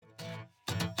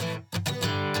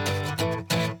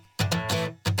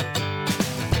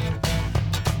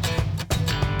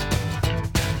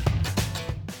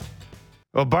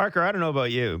Well, Barker, I don't know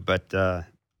about you, but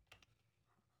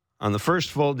on the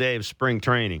first full day of spring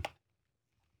training,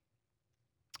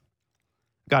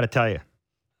 got to tell you,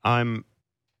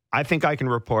 I think I can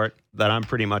report that I'm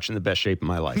pretty much in the best shape of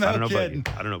my life. No I don't know kidding.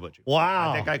 about you. I don't know about you.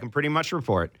 Wow. I think I can pretty much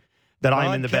report that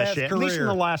I'm in the best shape, at least in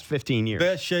the last 15 years.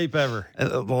 Best shape ever.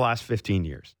 The last 15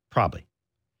 years, probably.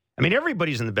 I mean,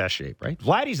 everybody's in the best shape, right?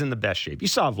 Vladdy's in the best shape. You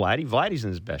saw Vladdy. Vladdy's in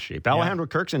his best shape. Alejandro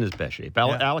Kirk's in his best shape.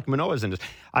 Alec Manoah's in his.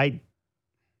 I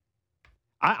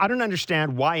don't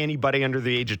understand why anybody under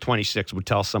the age of 26 would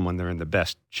tell someone they're in the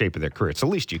best shape of their career. It's the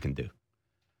least you can do.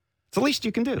 It's the least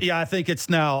you can do. Yeah, I think it's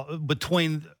now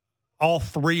between all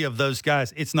three of those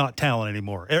guys, it's not talent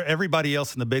anymore. Everybody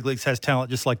else in the big leagues has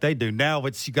talent just like they do. Now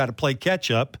it's you got to play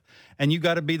catch up, and you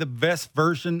got to be the best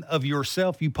version of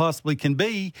yourself you possibly can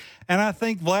be. And I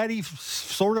think Vladdy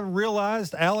sort of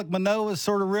realized, Alec Manoah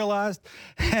sort of realized,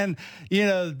 and,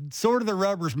 sort of the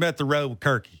rubbers met the road with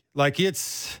Kirky. Like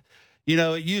it's,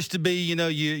 it used to be,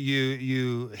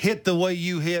 you hit the way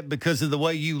you hit because of the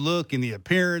way you look and the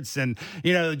appearance, and,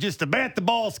 just the bat the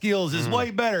ball skills is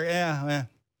way better. Yeah.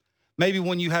 Maybe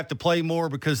when you have to play more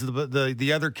because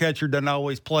the other catcher doesn't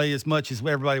always play as much as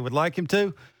everybody would like him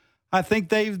to. I think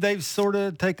they've sort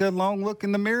of taken a long look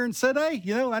in the mirror and said, hey,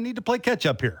 I need to play catch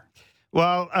up here.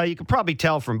 Well, you can probably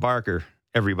tell from Barker,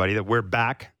 everybody, that we're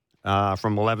back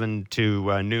from 11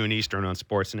 to noon Eastern on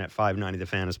Sportsnet 590, the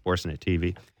Fan of Sportsnet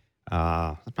TV.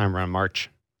 Sometime around March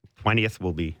 20th,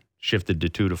 we'll be shifted to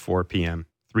 2 to 4 p.m.,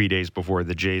 3 days before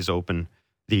the Jays open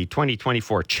the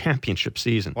 2024 championship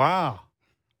season. Wow.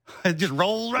 It just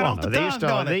rolls right off the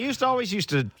tongue. They used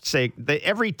to say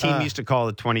every team used to call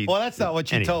it 20. Well, that's not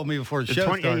what you told me before the show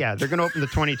started. Yeah, they're going to open the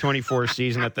 2024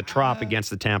 season at the Trop against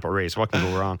the Tampa Rays. What can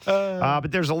go wrong?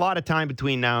 But there's a lot of time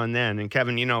between now and then. And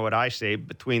Kevin, you know what I say,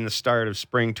 between the start of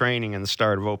spring training and the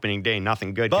start of opening day,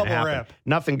 nothing good can happen. Wrap.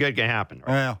 Nothing good can happen.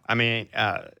 Right? Yeah. I mean,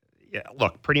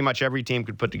 look, pretty much every team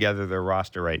could put together their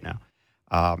roster right now.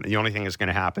 The only thing that's going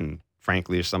to happen,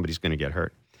 frankly, is somebody's going to get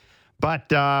hurt. But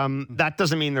that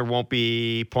doesn't mean there won't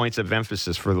be points of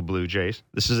emphasis for the Blue Jays.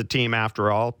 This is a team, after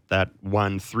all, that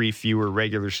won 3 fewer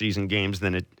regular season games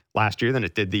last year than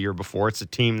it did the year before. It's a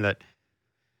team that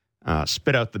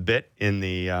spit out the bit in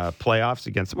the playoffs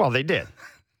against. Well, they did.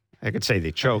 I could say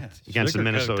they choked against the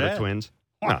Minnesota Twins.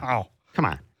 Wow. No, come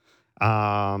on.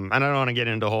 And I don't want to get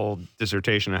into a whole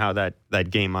dissertation of how that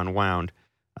game unwound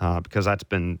because that's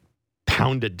been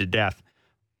pounded to death.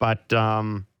 But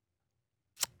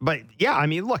yeah, I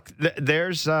mean, look,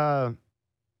 there's some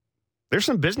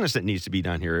business that needs to be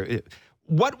done here.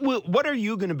 What are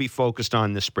you going to be focused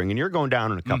on this spring? And you're going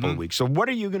down in a couple of weeks. So what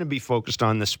are you going to be focused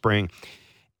on this spring?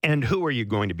 And who are you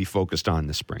going to be focused on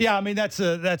this spring? Yeah, I mean, I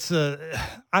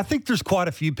think there's quite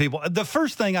a few people. The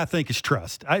first thing I think is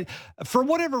trust. For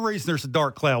whatever reason, there's a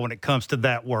dark cloud when it comes to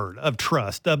that word of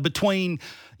trust. Between,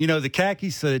 the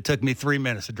khakis, it took me 3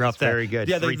 minutes to drop that. Very good.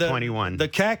 Yeah, 321. The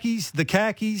khakis,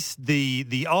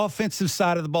 the offensive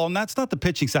side of the ball, and that's not the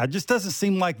pitching side. It just doesn't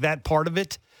seem like that part of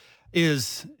it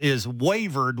is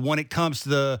wavered when it comes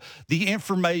to the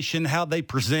information, how they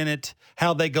present it,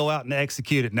 how they go out and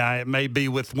execute it. Now, it may be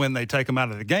with when they take them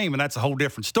out of the game, and that's a whole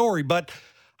different story. But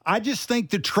I just think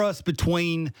the trust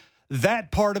between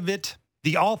that part of it,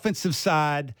 the offensive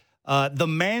side, the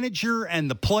manager and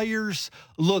the players.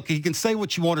 Look, you can say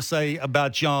what you want to say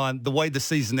about John. The way the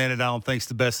season ended, I don't think is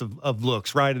the best of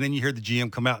looks, right? And then you hear the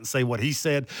GM come out and say what he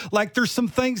said. Like, there's some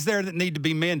things there that need to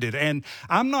be mended. And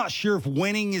I'm not sure if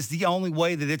winning is the only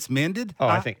way that it's mended. Oh,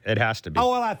 I think it has to be.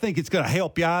 Oh, well, I think it's going to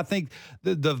help you. I think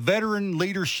the veteran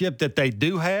leadership that they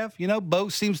do have, Bo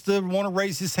seems to want to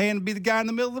raise his hand and be the guy in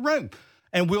the middle of the room.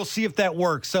 And we'll see if that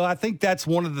works. So I think that's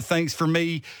one of the things for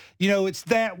me. It's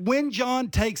that when John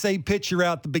takes a pitcher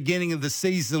out the beginning of the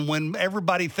season when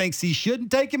everybody thinks he shouldn't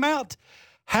take him out,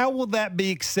 how will that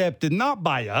be accepted? Not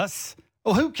by us.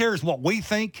 Well, who cares what we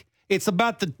think? It's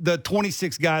about the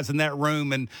 26 guys in that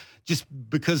room, and just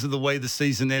because of the way the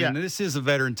season ended. Yeah. And this is a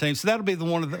veteran team. So that'll be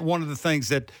one of the things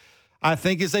that I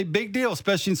think is a big deal,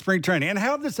 especially in spring training. And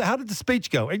how did the speech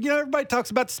go? And, everybody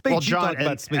talks about the speech. Well, John, you talk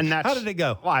about the speech. And how did it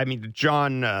go? Well, I mean,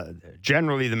 John,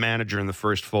 generally the manager in the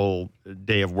first full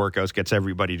day of workouts gets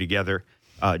everybody together.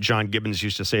 John Gibbons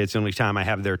used to say it's the only time I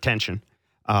have their attention.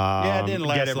 It didn't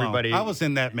last long. I was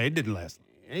in that, mate. It didn't last long.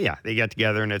 Yeah, they get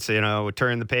together and it's,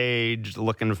 turn the page,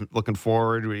 looking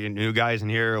forward. New guys in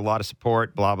here, a lot of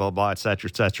support, blah, blah, blah, et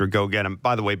cetera, go get them.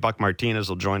 By the way, Buck Martinez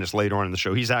will join us later on in the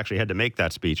show. He's actually had to make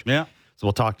that speech. Yeah. So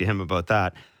we'll talk to him about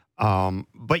that.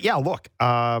 But yeah, look,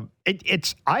 I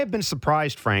have been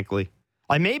surprised, frankly.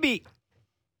 Like maybe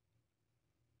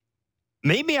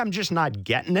I'm just not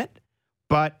getting it,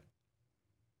 but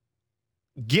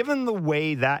given the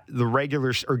way that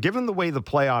given the way the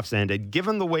playoffs ended,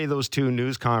 given the way those two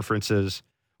news conferences,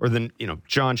 or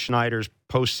John Schneider's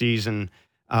postseason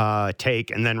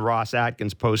take, and then Ross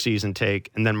Atkins' postseason take,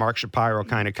 and then Mark Shapiro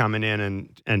kind of coming in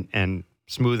and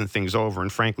smoothing things over.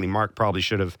 And frankly, Mark probably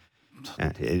should have,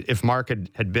 if Mark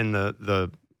had been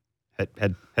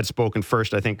had spoken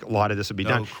first, I think a lot of this would be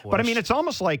done. Question. But I mean, it's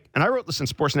almost like, and I wrote this in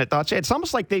Sportsnet Thoughts, it's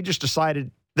almost like they just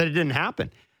decided that it didn't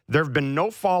happen. There have been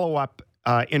no follow-up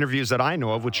interviews that I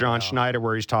know of with John Schneider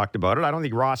where he's talked about it. I don't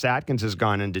think Ross Atkins has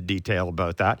gone into detail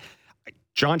about that.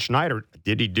 John Schneider,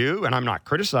 did he do, and I'm not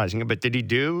criticizing him, but did he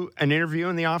do an interview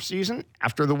in the offseason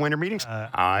after the winter meetings?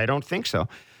 I don't think so.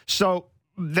 So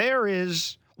there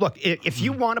is, look, if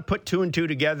you want to put two and two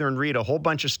together and read a whole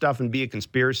bunch of stuff and be a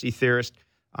conspiracy theorist,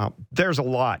 there's a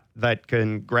lot that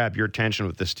can grab your attention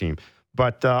with this team.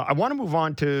 But I want to move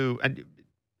on to,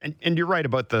 and you're right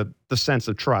about the sense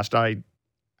of trust. I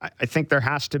think there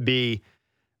has to be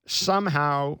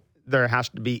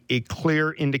a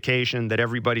clear indication that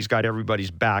everybody's got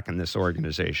everybody's back in this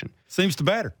organization. Seems to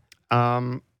matter.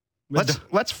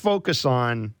 Let's focus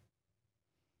on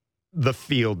the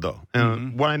field, though.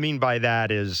 What I mean by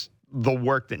that is the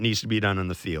work that needs to be done in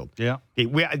the field. Yeah.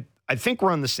 I think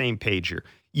we're on the same page here.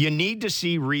 You need to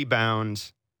see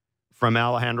rebounds from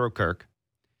Alejandro Kirk.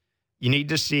 You need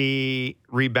to see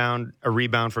a rebound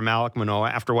from Alek Manoah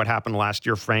after what happened last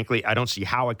year. Frankly, I don't see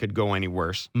how it could go any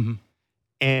worse. Mm-hmm.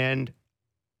 And,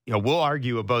 we'll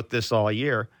argue about this all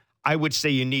year. I would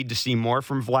say you need to see more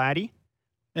from Vladdy.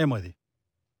 I'm with you.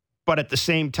 But at the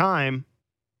same time,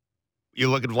 you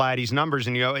look at Vladdy's numbers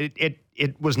and you go,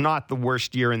 it was not the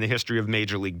worst year in the history of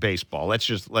Major League Baseball. Let's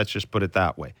just put it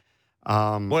that way.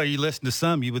 Well, you listen to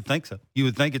some, you would think so. You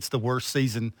would think it's the worst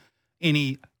season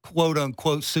any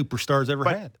quote-unquote superstars ever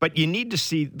had. But you need to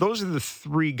see, those are the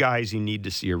three guys you need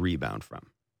to see a rebound from.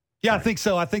 Yeah, I think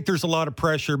so. I think there's a lot of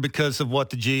pressure because of what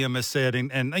the GM has said.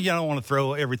 And I don't want to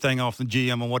throw everything off the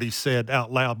GM and what he said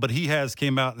out loud, but he has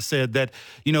came out and said that,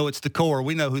 it's the core.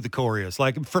 We know who the core is.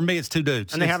 Like, for me, it's two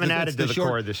dudes. And they haven't added to the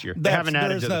core this year. They haven't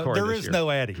added to the core this year. There is no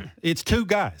adding. It's two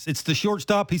guys. It's the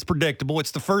shortstop. He's predictable.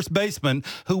 It's the first baseman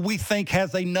who we think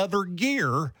has another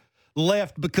gear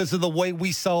left because of the way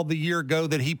we saw the year ago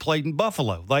that he played in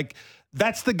Buffalo. Like,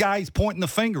 that's the guy he's pointing the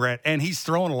finger at, and he's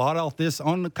throwing a lot of this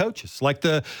on the coaches.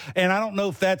 And I don't know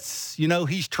if that's,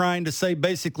 he's trying to say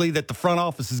basically that the front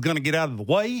office is going to get out of the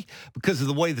way because of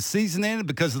the way the season ended,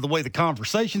 because of the way the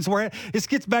conversations were at. It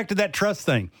gets back to that trust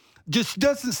thing. Just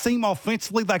doesn't seem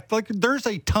offensively like there's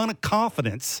a ton of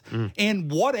confidence in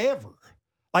whatever.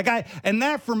 And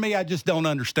that for me, I just don't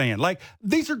understand. Like,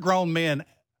 these are grown men.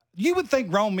 You would think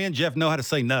grown men, Jeff, know how to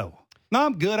say no. No,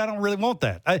 I'm good. I don't really want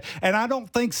that. And I don't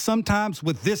think sometimes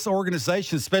with this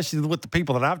organization, especially with the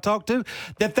people that I've talked to,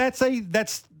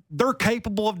 they're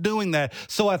capable of doing that.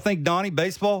 So I think Don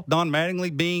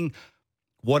Mattingly being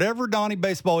whatever Donnie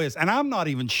Baseball is, and I'm not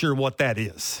even sure what that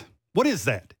is. What is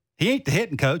that? He ain't the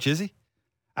hitting coach, is he?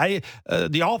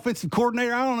 The offensive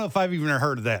coordinator, I don't know if I've even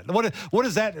heard of that. What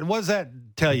is that? What does that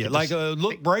tell you? Like a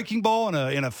breaking ball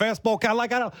in a fastball kind?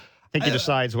 Like, I don't. I think he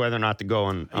decides whether or not to go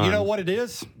on. You know what it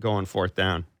is? Go on fourth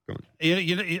down.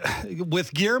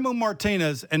 With Guillermo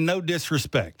Martinez, and no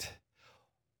disrespect,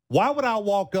 why would I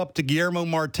walk up to Guillermo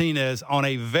Martinez on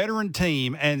a veteran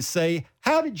team and say,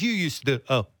 how did you used to do it?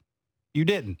 Oh, you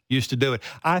didn't used to do it.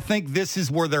 I think this is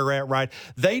where they're at, right?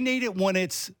 They need it when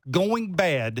it's going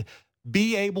bad.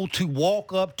 Be able to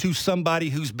walk up to somebody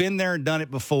who's been there and done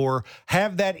it before,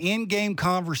 have that in-game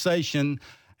conversation.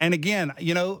 And again,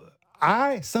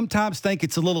 I sometimes think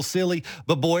it's a little silly,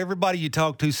 but boy, everybody you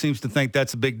talk to seems to think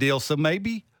that's a big deal. So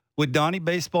maybe with Donnie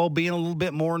Baseball being a little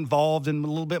bit more involved and a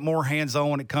little bit more hands-on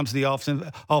when it comes to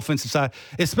the offensive side,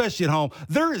 especially at home,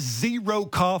 there is zero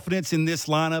confidence in this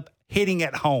lineup hitting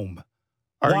at home.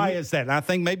 Why is that? And I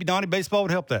think maybe Donnie Baseball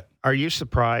would help that. Are you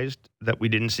surprised that we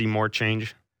didn't see more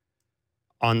change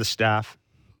on the staff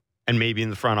and maybe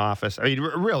in the front office? I mean,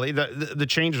 really, the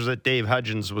change was that Dave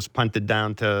Hudgens was punted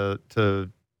down to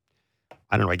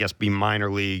I don't know, I guess be minor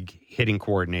league hitting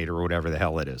coordinator or whatever the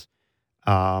hell it is.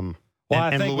 I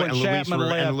think when Chapman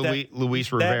left,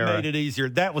 Luis Rivera, that made it easier.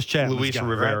 That was Chapman's guy. Luis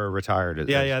Rivera retired.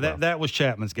 That was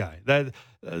Chapman's guy.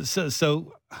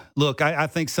 So look, I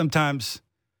think sometimes,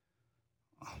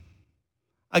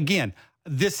 again,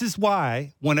 this is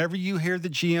why whenever you hear the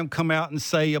GM come out and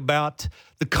say about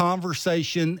the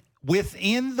conversation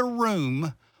within the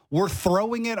room, we're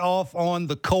throwing it off on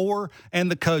the core and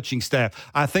the coaching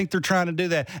staff. I think they're trying to do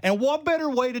that. And what better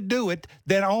way to do it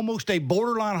than almost a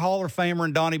borderline Hall of Famer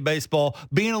in Donnie Baseball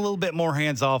being a little bit more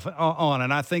hands-off on.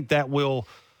 And I think that will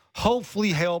hopefully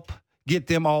help get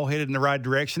them all headed in the right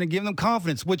direction and give them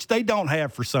confidence, which they don't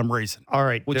have for some reason. All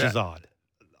right. Which is odd.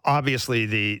 Obviously,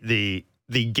 the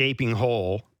gaping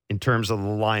hole in terms of the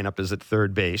lineup is at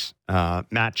third base.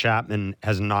 Matt Chapman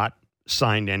has not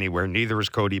signed anywhere. Neither has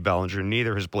Cody Bellinger.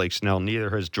 Neither has Blake Snell. Neither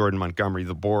has Jordan Montgomery,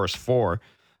 the Boris Four.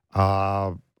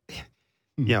 It's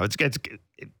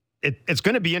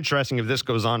going to be interesting if this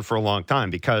goes on for a long time,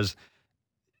 because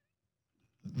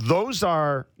those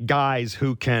are guys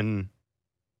who can,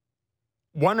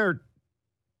 one or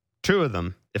two of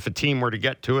them, if a team were to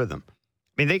get two of them, I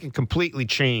mean, they can completely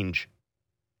change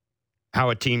how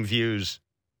a team views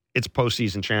its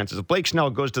postseason chances. If Blake Snell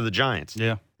goes to the Giants,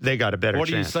 they got a better chance.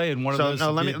 What are you saying? One of those?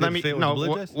 No,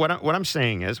 what I'm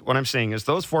saying is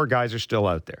those four guys are still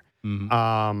out there.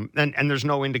 Mm-hmm. And there's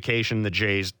no indication the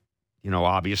Jays,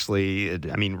 obviously,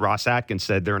 I mean, Ross Atkins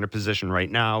said they're in a position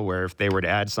right now where if they were to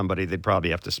add somebody, they'd probably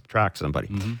have to subtract somebody.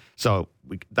 Mm-hmm. So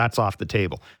that's off the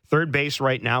table. Third base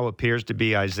right now appears to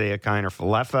be Isaiah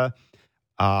Kiner-Falefa,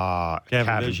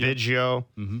 Kevin Biggio,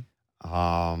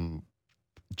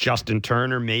 Justin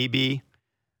Turner, maybe.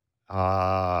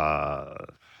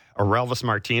 Orelvis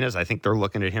Martinez, I think they're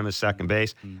looking at him as second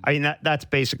base. Mm-hmm. I mean, that's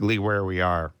basically where we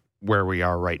are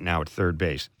right now at third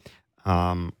base.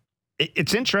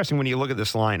 It's interesting when you look at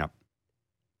this lineup,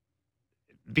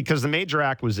 because the major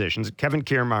acquisitions, Kevin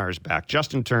Kiermaier's back,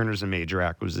 Justin Turner's a major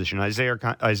acquisition, Isaiah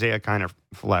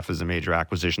Kiner-Falefa is a major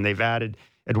acquisition. They've added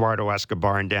Eduardo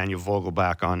Escobar and Daniel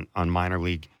Vogelbach on minor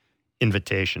league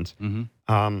invitations.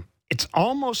 Mm-hmm. It's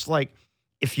almost like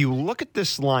if you look at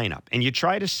this lineup and you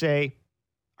try to say,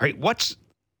 all right, what's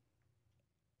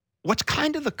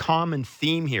kind of the common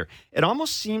theme here? It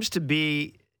almost seems to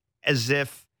be as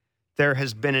if there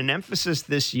has been an emphasis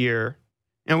this year,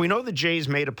 and we know the Jays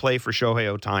made a play for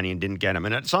Shohei Ohtani and didn't get him,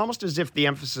 and it's almost as if the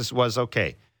emphasis was,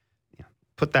 okay,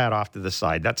 put that off to the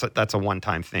side. That's a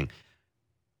one-time thing.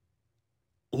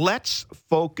 Let's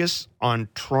focus on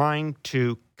trying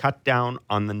to cut down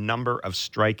on the number of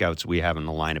strikeouts we have in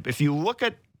the lineup. If you look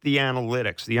at the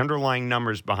analytics, the underlying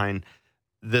numbers behind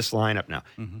this lineup now,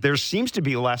 there seems to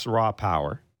be less raw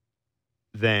power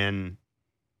than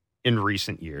in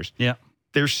recent years. Yeah.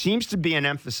 There seems to be an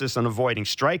emphasis on avoiding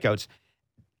strikeouts.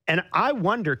 And I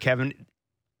wonder, Kevin,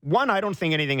 one, I don't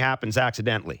think anything happens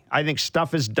accidentally. I think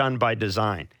stuff is done by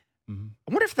design. I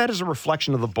wonder if that is a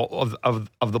reflection of the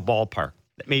of the ballpark.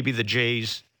 That maybe the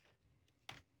Jays,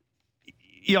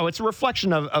 it's a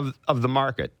reflection of the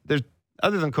market. There's,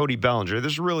 other than Cody Bellinger,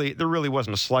 there really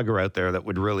wasn't a slugger out there that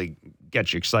would really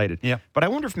get you excited. Yeah. But I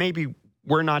wonder if maybe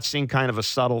we're not seeing kind of a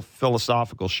subtle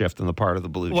philosophical shift on the part of the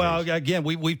Blue Jays. Well, again,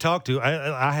 we've talked to,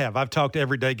 I've talked to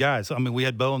everyday guys. I mean, we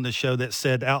had Bo on this show that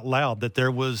said out loud that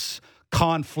there was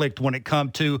conflict when it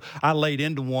come to, I laid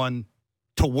into one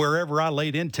to wherever I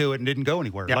laid into it and didn't go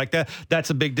anywhere. Yep. Like that, that's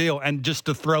a big deal. And just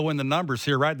to throw in the numbers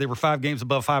here, right? They were 5 games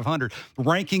above 500.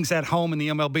 Rankings at home in the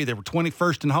MLB, they were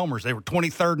 21st in homers. They were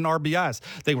 23rd in RBIs.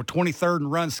 They were 23rd in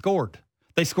runs scored.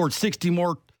 They scored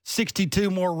 62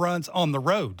 more runs on the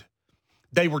road.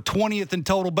 They were 20th in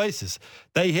total bases.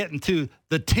 They hit into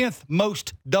the 10th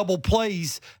most double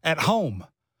plays at home.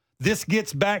 This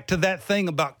gets back to that thing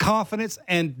about confidence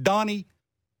and Donnie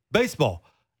baseball.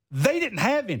 They didn't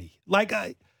have any.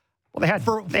 They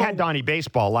had Donnie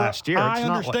baseball last year. I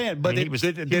understand, but he was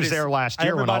there last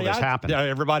year when all this happened.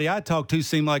 Everybody I talked to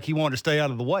seemed like he wanted to stay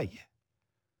out of the way.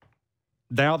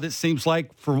 Now this seems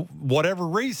like, for whatever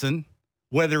reason,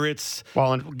 whether it's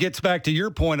gets back to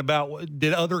your point about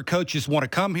did other coaches want to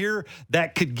come here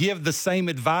that could give the same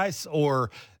advice,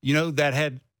 or that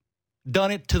had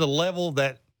done it to the level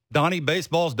that Donnie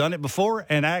Baseball's done it before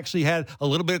and actually had a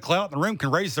little bit of clout in the room,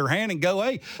 can raise their hand and go,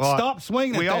 hey, stop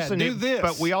swinging at that. Do this.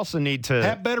 But we also need to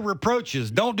have better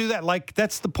approaches. Don't do that.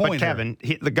 That's the point. But Kevin,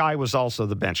 the guy was also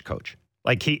the bench coach.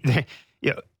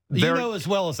 You know as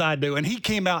well as I do. And he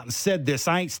came out and said this.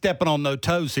 I ain't stepping on no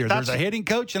toes here. There's a hitting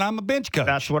coach and I'm a bench coach.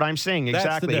 That's what I'm saying.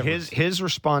 Exactly. His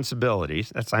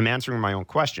responsibilities, I'm answering my own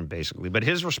question basically, but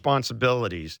his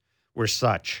responsibilities were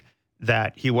such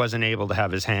that he wasn't able to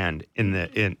have his hand in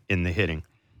the hitting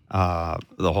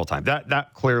the whole time.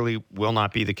 That clearly will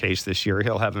not be the case this year.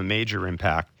 He'll have a major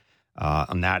impact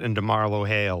on that, and DeMarlo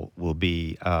Hale will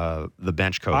be the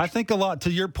bench coach. I think to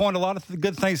your point, a lot of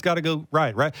good things got to go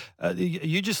right?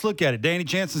 You just look at it. Danny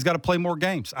Jansen's got to play more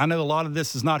games. I know a lot of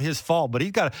this is not his fault, but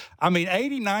he's got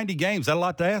 80, 90 games. Is that a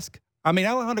lot to ask? I mean,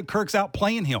 Alejandro Kirk's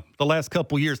outplaying him the last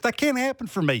couple of years. That can't happen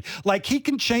for me. Like, he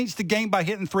can change the game by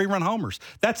hitting 3-run homers.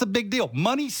 That's a big deal.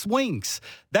 Money swings.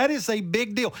 That is a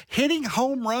big deal. Hitting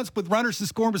home runs with runners in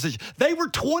scoring position. They were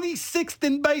 26th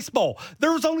in baseball.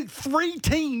 There was only 3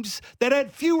 teams that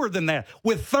had fewer than that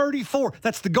with 34.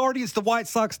 That's the Guardians, the White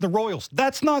Sox, and the Royals.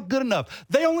 That's not good enough.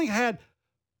 They only had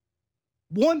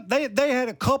they had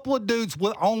a couple of dudes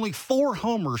with only 4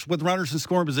 homers with runners in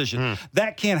scoring position.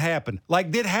 That can't happen.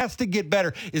 Like, it has to get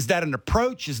better. Is that an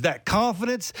approach? Is that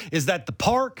confidence? Is that the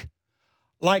park?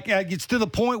 Like, it's to the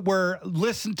point where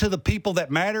listen to the people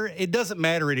that matter. It doesn't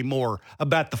matter anymore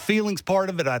about the feelings part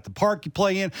of it, at the park you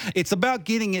play in. It's about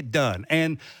getting it done.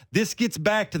 And this gets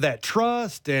back to that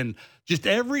trust and just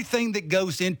everything that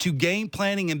goes into game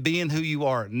planning and being who you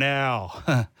are.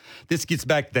 Now, this gets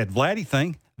back to that Vladdy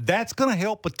thing. That's going to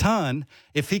help a ton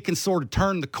if he can sort of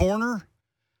turn the corner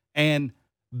and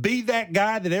be that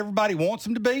guy that everybody wants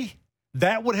him to be.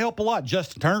 That would help a lot.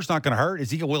 Justin Turner's not going to hurt.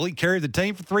 Will he carry the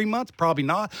team for 3 months? Probably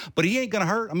not. But he ain't going to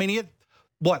hurt. I mean, he had,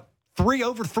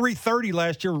 over 330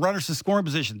 last year, runners in scoring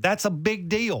position. That's a big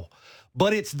deal.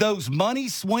 But it's those money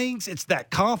swings. It's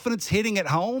that confidence hitting at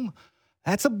home.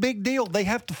 That's a big deal. They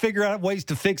have to figure out ways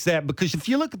to fix that, because if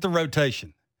you look at the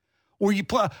rotation where you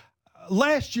play –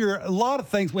 last year, a lot of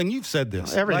things, when you've said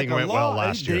this. Everything went well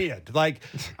last year. Did. Like,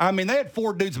 I mean, they had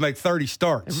 4 dudes make 30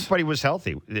 starts. Everybody was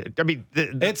healthy. I mean,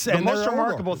 the most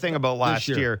remarkable thing about last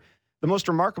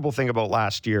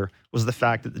year, was the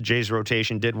fact that the Jays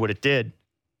rotation did what it did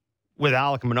with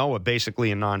Alek Manoah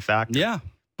basically a non-factor. Yeah.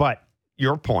 But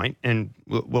your point, and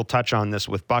we'll touch on this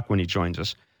with Buck when he joins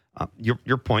us,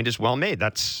 your point is well made.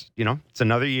 That's, it's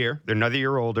another year. They're another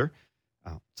year older.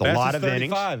 It's a lot of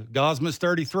 35. innings. Gosman's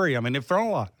 33. I mean, they've thrown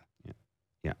a lot.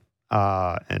 Yeah.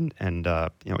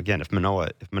 Again, if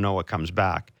Manoah comes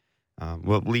back,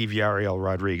 we'll leave Yariel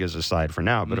Rodriguez aside for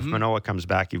now. But if Manoah comes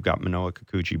back, you've got Manoah,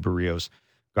 Kikuchi, Barrios,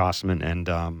 Gosman, and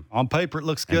on paper it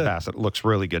looks good. Bassett. It looks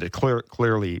really good. It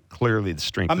clearly the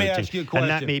strength. Let me of the ask team. you a question.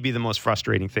 And that may be the most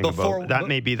frustrating thing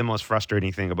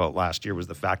about last year was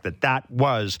the fact that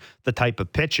was the type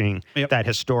of pitching that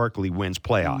historically wins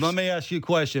playoffs. Let me ask you a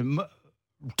question.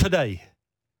 Today,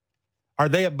 are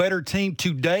they a better team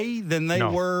today than they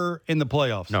were in the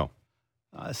playoffs? No.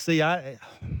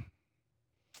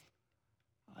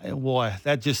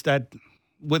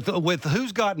 With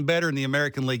who's gotten better in the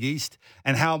American League East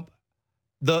and how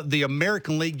the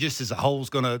American League just as a whole is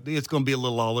going to be a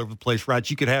little all over the place, right?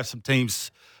 You could have some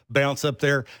teams bounce up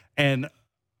there, and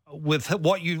with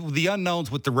the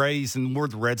unknowns with the Rays and where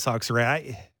the Red Sox are at.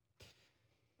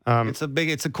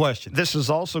 It's a question. This is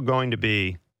also going to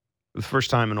be the first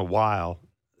time in a while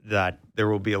that there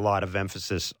will be a lot of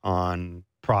emphasis on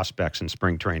prospects in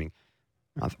spring training.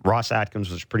 Ross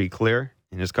Atkins was pretty clear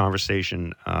in his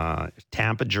conversation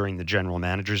Tampa during the general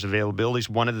manager's availabilities.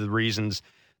 One of the reasons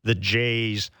the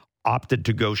Jays opted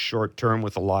to go short term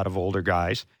with a lot of older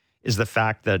guys is the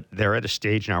fact that they're at a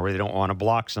stage now where they don't want to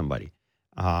block somebody.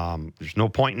 There's no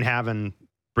point in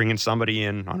bringing somebody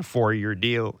in on a 4-year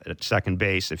deal at second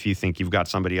base if you think you've got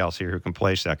somebody else here who can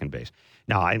play second base.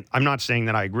 Now, I'm not saying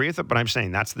that I agree with it, but I'm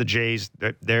saying that's the Jays.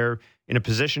 They're in a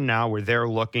position now where they're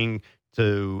looking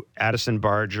to Addison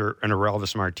Barger and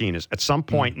Aurelvis Martinez. At some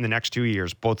point in the next 2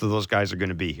 years, both of those guys are going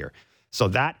to be here. So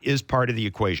that is part of the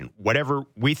equation. Whatever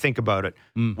we think about it,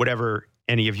 whatever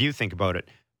any of you think about it,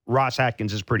 Ross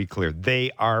Atkins is pretty clear.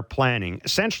 They are planning,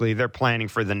 essentially, they're planning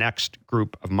for the next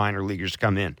group of minor leaguers to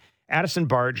come in. Addison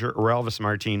Barger, Aurelvis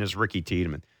Martinez, Ricky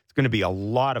Tiedemann. It's going to be a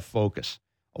lot of focus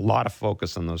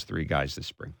on those 3 guys this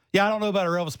spring. Yeah, I don't know about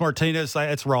Aurelvis Martinez.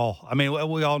 It's raw. I mean,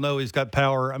 we all know he's got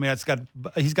power. I mean,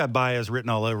 he's got Baez written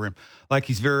all over him. Like,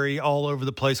 he's very all over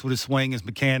the place with his swing, his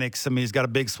mechanics. I mean, he's got a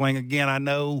big swing. Again, I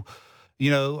know,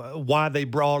 why they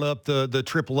brought up the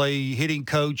AAA hitting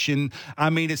coach. And, I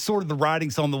mean, it's sort of the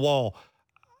writings on the wall.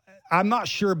 I'm not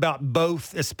sure about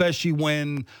both, especially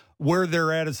where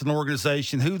they're at as an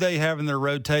organization, who they have in their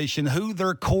rotation, who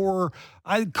their core.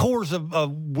 Core's a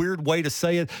weird way to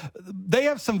say it. They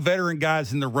have some veteran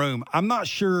guys in the room. I'm not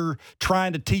sure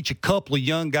trying to teach a couple of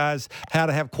young guys how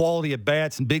to have quality at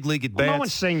bats and big league at bats. No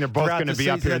one's saying they're both going to be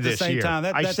up here this year.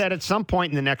 I said at some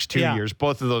point in the next 2 years,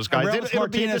 both of those guys. It'll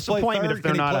be a disappointment if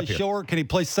they're not up here. Short? Can he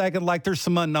play second? Like, there's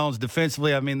some unknowns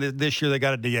defensively. I mean, this year they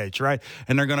got a DH, right?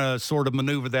 And they're going to sort of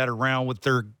maneuver that around with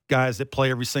their guys that play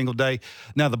every single day.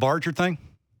 Now, the Barger thing.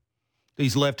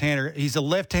 He's left-hander. He's a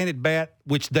left-handed bat,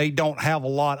 which they don't have a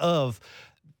lot of,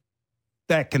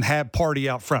 that can have party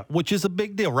out front, which is a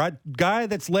big deal, right? Guy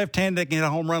that's left-handed that can hit a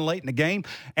home run late in the game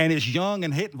and is young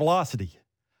and hitting velocity.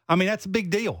 I mean, that's a big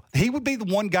deal. He would be the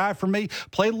one guy for me.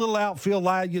 Play a little outfield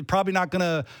line. You're probably not going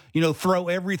to, throw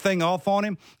everything off on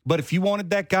him. But if you wanted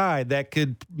that guy that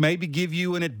could maybe give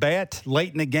you an at-bat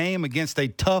late in the game against a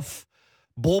tough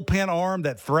bullpen arm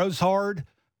that throws hard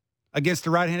against the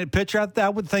right-handed pitcher, I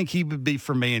would think he would be,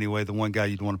 for me anyway, the one guy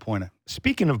you'd want to point at.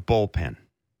 Speaking of bullpen,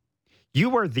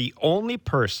 you are the only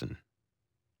person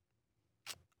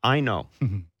I know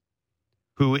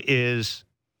who is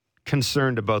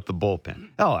concerned about the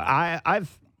bullpen. Oh,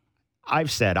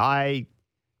 I've said I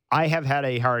have had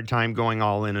a hard time going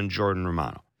all in on Jordan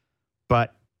Romano,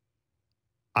 but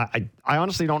I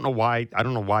honestly don't know why. I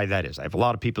don't know why that is. I have a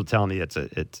lot of people telling me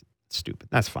it's stupid.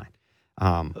 That's fine.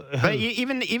 But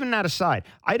even that aside,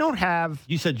 I don't have.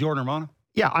 You said Jordan Romano?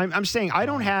 Yeah, I'm saying I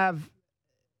don't have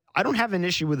an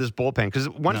issue with this bullpen because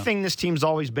one thing this team's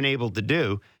always been able to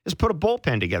do is put a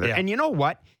bullpen together. Yeah. And you know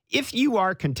what? If you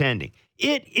are contending,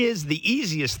 it is the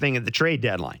easiest thing at the trade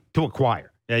deadline to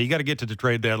acquire. Yeah, you got to get to the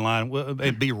trade deadline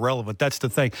and be relevant. That's the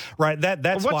thing, right?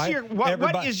 That's why.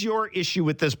 What is your issue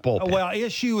with this bullpen? Well,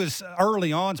 issue is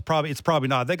early on. It's probably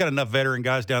not. They got enough veteran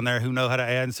guys down there who know how to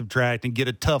add and subtract and get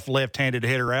a tough left-handed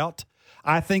hitter out.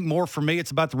 I think more for me,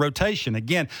 it's about the rotation.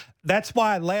 Again, that's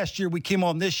why last year we came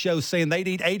on this show saying they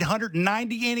need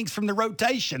 890 innings from the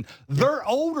rotation. They're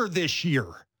older this year.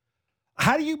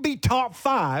 How do you be top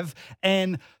 5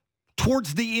 and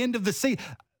towards the end of the season?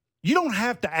 You don't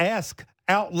have to ask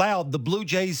out loud the Blue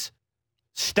Jays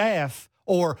staff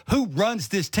or who runs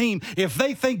this team if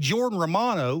they think Jordan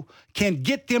Romano can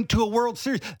get them to a World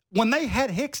Series. When they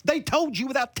had Hicks, they told you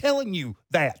without telling you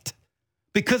that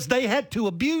because they had to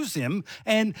abuse him,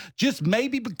 and just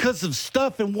maybe because of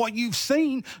stuff and what you've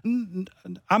seen.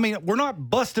 I mean, we're not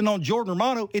busting on Jordan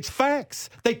Romano. It's facts.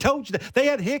 They told you that. They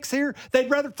had Hicks here. They'd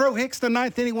rather throw Hicks the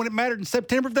 9th inning when it mattered in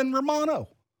September than Romano,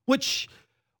 which,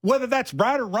 whether that's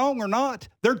right or wrong or not,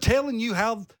 they're telling you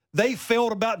how they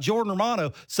felt about Jordan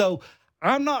Romano. So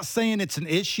I'm not saying it's an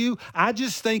issue. I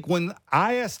just think when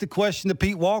I asked the question to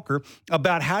Pete Walker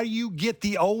about how you get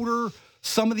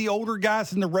some of the older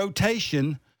guys in the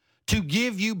rotation to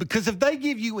give you, because if they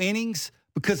give you innings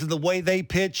because of the way they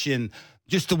pitch and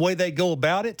just the way they go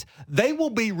about it, they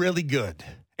will be really good.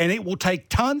 And it will take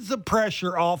tons of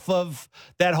pressure off of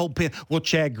that whole pin. Will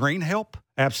Chad Green help?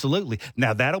 Absolutely.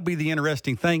 Now, that'll be the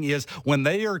interesting thing is when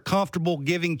they are comfortable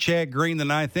giving Chad Green the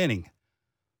 9th inning,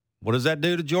 what does that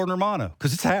do to Jordan Romano?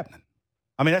 Because it's happening.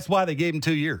 I mean, that's why they gave him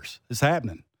 2 years. It's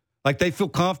happening. Like, they feel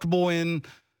comfortable in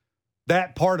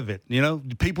that part of it.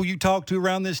 The people you talk to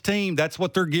around this team, that's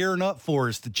what they're gearing up for,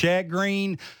 is the Chad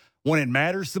Green when it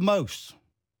matters the most.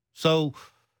 So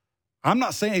I'm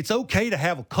not saying it's okay to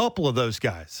have a couple of those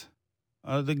guys.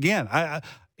 Again,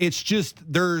 it's just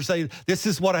this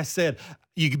is what I said.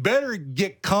 You better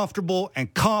get comfortable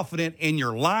and confident in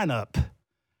your lineup.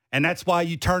 And that's why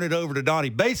you turn it over to Donnie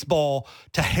Baseball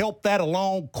to help that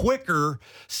along quicker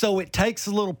so it takes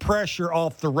a little pressure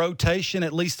off the rotation,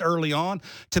 at least early on,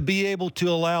 to be able to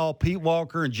allow Pete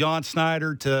Walker and John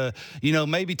Snyder to,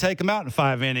 maybe take them out in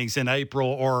 5 innings in April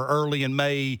or early in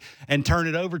May and turn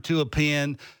it over to a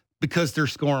pen because they're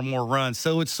scoring more runs.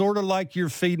 So it's sort of like you're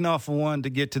feeding off of one to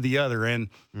get to the other. And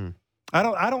I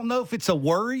don't know if it's a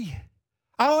worry.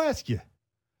 I'll ask you.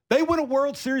 They win a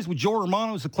World Series with Jordan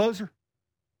Romano as a closer?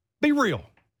 Be real.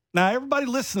 Now, everybody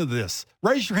listen to this.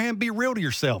 Raise your hand. Be real to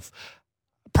yourself.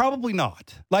 Probably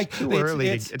not. Like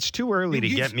it's too early to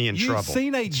get me in trouble. You've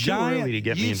seen a giant. Too early to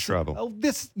get me in trouble. Oh,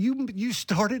 you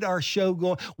started our show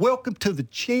going, welcome to the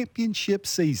championship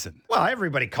season. Well,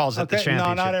 everybody calls it the championship.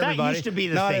 No, not everybody. That used to be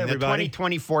the thing. The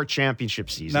 2024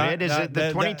 championship season. The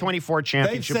 2024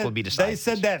 championship will be decided. They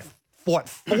said that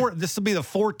this will be the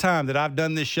 4th time that I've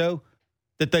done this show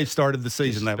that they've started the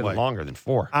season that way. Longer than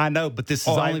 4. I know, but this is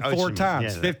only 4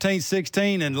 times. 15,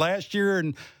 16, and last year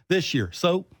and this year.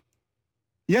 So,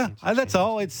 yeah, that's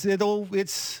all.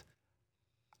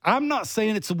 I'm not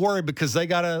saying it's a worry because they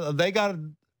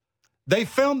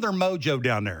found their mojo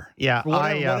down there. Yeah.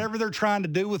 Whatever they're trying to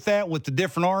do with that, with the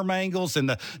different arm angles and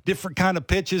the different kind of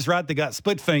pitches, right? They got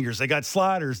split fingers. They got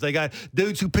sliders. They got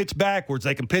dudes who pitch backwards.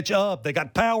 They can pitch up. They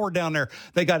got power down there.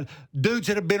 They got dudes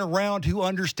that have been around who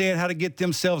understand how to get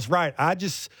themselves right.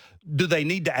 Do they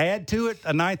need to add to it?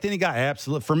 A 9th inning guy?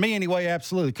 Absolutely. For me anyway,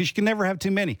 absolutely. Because you can never have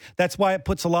too many. That's why it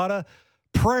puts a lot of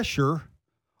pressure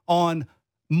on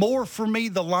more, for me,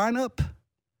 the lineup,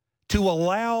 to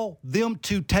allow them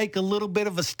to take a little bit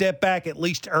of a step back, at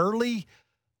least early,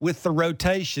 with the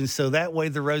rotation. So that way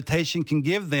the rotation can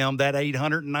give them that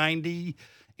 890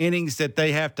 innings that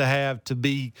they have to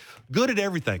be good at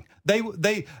everything. They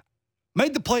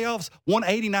made the playoffs, won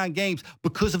 89 games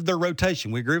because of their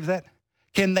rotation. We agree with that?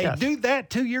 Can they Yes. do that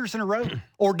 2 years in a row,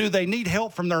 or do they need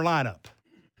help from their lineup?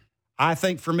 I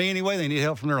think, for me anyway, they need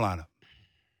help from their lineup.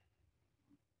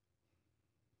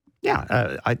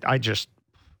 Yeah,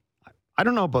 I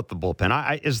don't know about the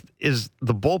bullpen. Is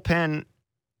the bullpen,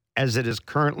 as it is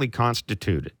currently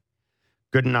constituted,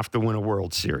 good enough to win a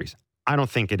World Series? I don't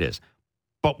think it is.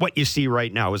 But what you see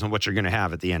right now isn't what you're going to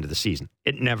have at the end of the season.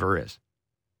 It never is.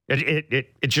 It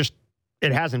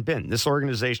hasn't been. This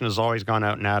organization has always gone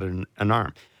out and added an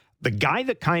arm. The guy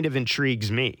that kind of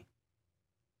intrigues me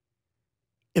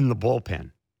in the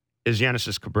bullpen is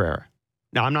Genesis Cabrera.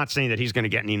 Now, I'm not saying that he's going to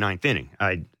get any ninth inning.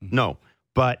 No.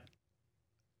 But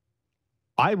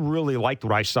I really liked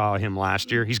what I saw of him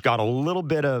last year. He's got a little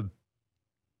bit of,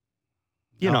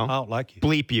 I don't like you.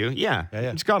 Bleep you.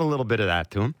 Yeah. He's got a little bit of that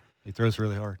to him. He throws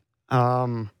really hard.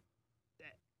 And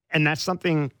that's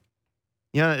something,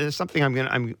 it's something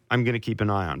I'm gonna keep an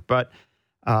eye on. But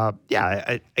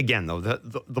again though,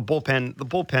 the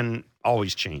bullpen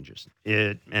always changes.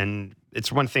 And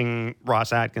it's one thing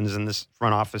Ross Atkins and this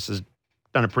front office has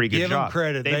done a pretty good job. Give them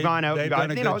credit. They've gone out and got,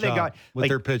 they got with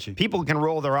their pitching. People can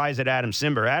roll their eyes at Adam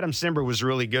Simber. Adam Simber was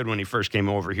really good when he first came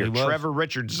over here. Trevor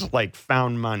Richards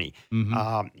found money.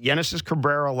 Mm-hmm. Genesis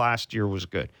Cabrera last year was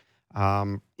good.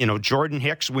 Jordan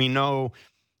Hicks, we know,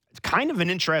 it's kind of an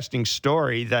interesting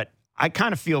story that I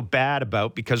kind of feel bad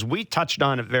about because we touched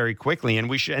on it very quickly, and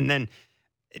then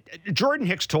Jordan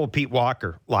Hicks told Pete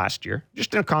Walker last year,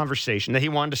 just in a conversation, that he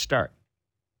wanted to start.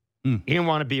 He didn't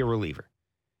want to be a reliever.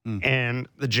 And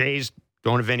the Jays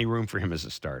don't have any room for him as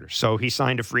a starter. So he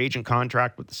signed a free agent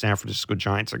contract with the San Francisco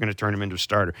Giants. They're going to turn him into a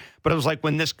starter. But it was like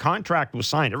when this contract was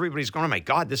signed, everybody's going, oh, my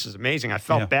God, this is amazing. I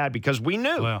felt bad because we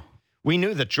knew. Well, we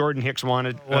knew that Jordan Hicks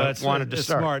wanted to start. It's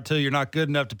smart, too. You're not good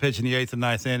enough to pitch in the 8th and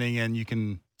 9th inning,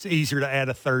 and it's easier to add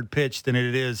a third pitch than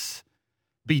it is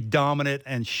be dominant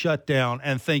and shut down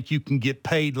and think you can get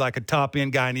paid like a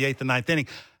top-end guy in the 8th and 9th inning.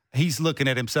 He's looking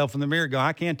at himself in the mirror going,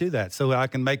 I can't do that, so I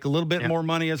can make a little bit more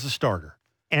money as a starter.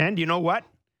 And you know what?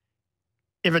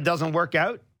 If it doesn't work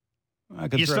out,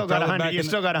 you still got 100. You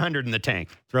still got 100 in the tank.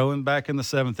 Throw him back in the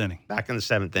 7th inning. Back in the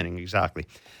 7th inning, exactly.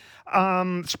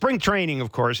 Spring training,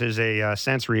 of course, is a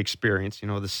sensory experience.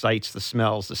 The sights, the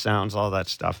smells, the sounds, all that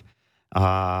stuff,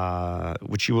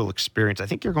 which you will experience. I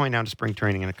think you're going down to spring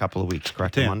training in a couple of weeks,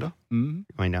 correct, Armando? Mm-hmm.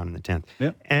 You're going down in the 10th.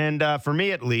 Yep. And for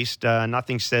me, at least,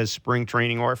 nothing says spring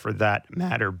training or, for that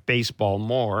matter, baseball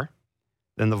more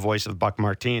than the voice of Buck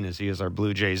Martinez. He is our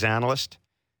Blue Jays analyst.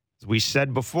 As we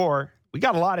said before, we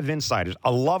got a lot of insiders. I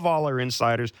love all our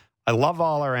insiders. I love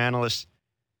all our analysts.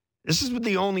 This is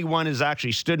the only one who's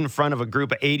actually stood in front of a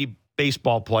group of 80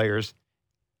 baseball players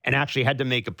and actually had to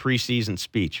make a preseason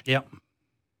speech. Yep.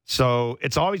 So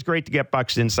it's always great to get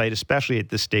Buck's insight, especially at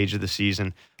this stage of the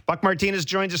season. Buck Martinez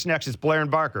joins us next. It's Blair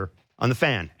and Barker on The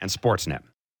Fan and Sportsnet.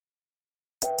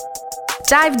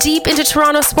 Dive deep into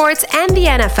Toronto sports and the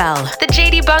NFL. The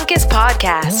JD Bunkus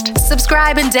Podcast.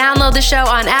 Subscribe and download the show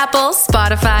on Apple,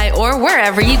 Spotify, or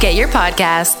wherever you get your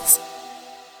podcasts.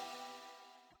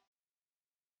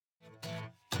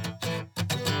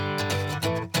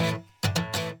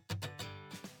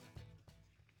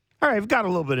 All right, we've got a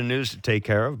little bit of news to take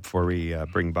care of before we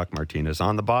bring Buck Martinez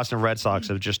on. The Boston Red Sox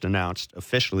have just announced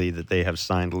officially that they have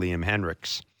signed Liam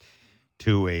Hendriks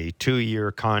to a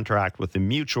 2-year contract with a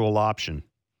mutual option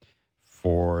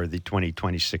for the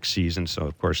 2026 season. So,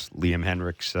 of course, Liam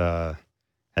Hendriks,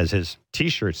 as his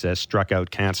T-shirt says, struck out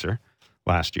cancer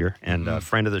last year, and a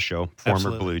friend of the show, former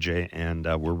Absolutely. Blue Jay, and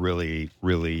we're really,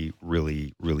 really,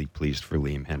 really, really pleased for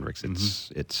Liam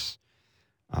Hendriks. It's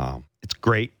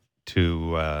great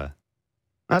to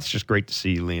that's just great to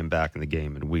see Liam back in the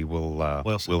game, and we will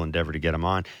we'll endeavor to get him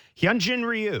on. Hyunjin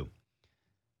Ryu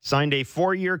signed a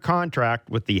 4-year contract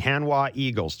with the Hanwha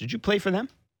Eagles. Did you play for them?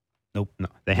 Nope. No.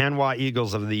 The Hanwha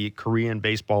Eagles of the Korean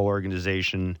baseball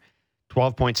organization,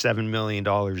 $12.7 million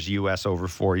U.S. over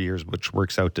 4 years, which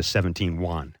works out to 17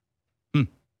 won.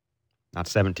 Not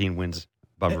 17 wins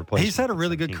above replacement. He's had a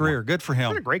really good career. Good for him.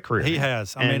 He's had a great career. He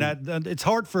has. I mean, it's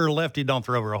hard for a lefty don't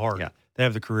throw real hard to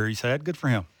have the career he's had. Good for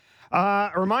him.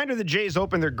 A reminder, the Jays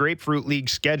open their Grapefruit League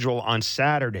schedule on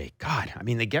Saturday. God, I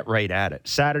mean, they get right at it.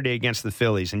 Saturday against the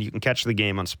Phillies, and you can catch the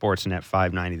game on Sportsnet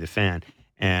 590 The Fan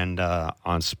and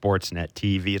on Sportsnet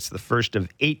TV. It's the first of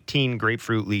 18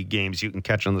 Grapefruit League games you can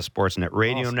catch on the Sportsnet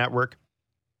radio network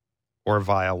or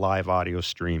via live audio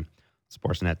stream,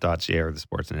 sportsnet.ca or the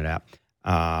Sportsnet app.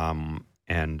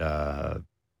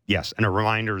 Yes, and a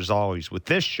reminder, as always, with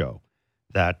this show,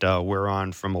 that we're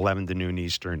on from 11 to noon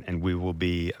Eastern, and we will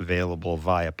be available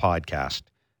via podcast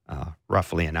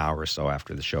roughly an hour or so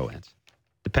after the show ends,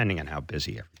 depending on how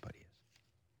busy everybody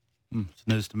is. It's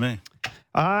news to me.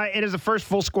 It is the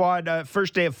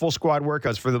first day of full squad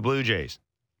workouts for the Blue Jays.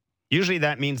 Usually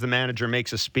that means the manager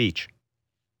makes a speech.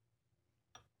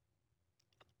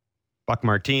 Buck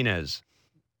Martinez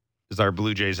is our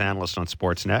Blue Jays analyst on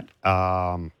Sportsnet.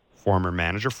 Former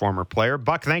manager, former player.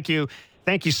 Buck, thank you.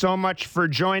 Thank you so much for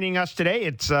joining us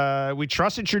today. We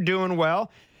trust that you're doing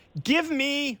well. Tell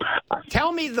me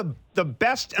the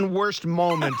best and worst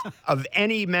moment of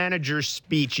any manager's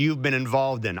speech you've been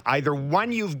involved in, either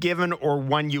one you've given or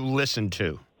one you listened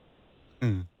to.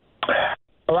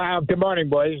 Well, good morning,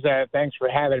 boys. Thanks for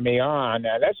having me on.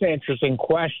 That's an interesting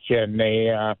question.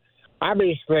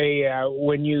 Obviously,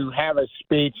 when you have a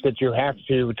speech that you have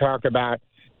to talk about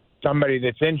somebody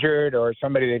that's injured or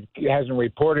somebody that hasn't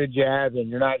reported yet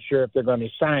and you're not sure if they're going to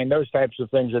sign, those types of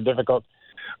things are difficult.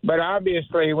 But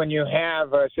obviously, when you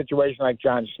have a situation like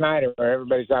John Snyder, where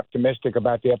everybody's optimistic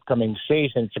about the upcoming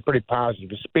season, it's a pretty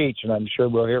positive speech, and I'm sure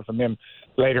we'll hear from him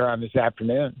later on this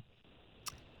afternoon.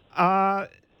 How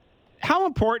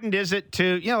important is it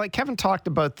to, like Kevin talked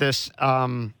about this a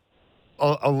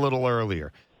little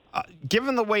earlier.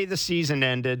 Given the way the season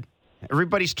ended,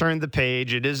 everybody's turned the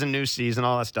page. It is a new season,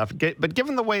 all that stuff. But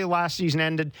given the way last season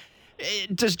ended,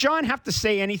 does John have to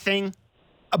say anything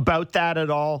about that at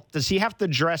all? Does he have to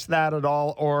address that at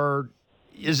all? Or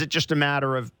is it just a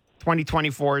matter of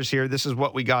 2024 is here, this is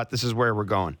what we got, this is where we're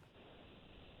going?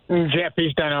 Jeff,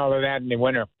 he's done all of that in the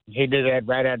winter. He did that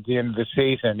right at the end of the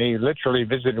season. He literally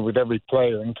visited with every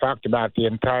player and talked about the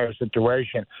entire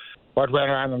situation, what went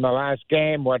on in the last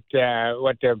game, what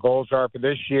their goals are for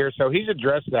this year. So he's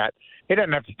addressed that. He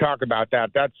doesn't have to talk about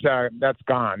that. That's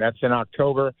gone. That's in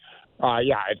October.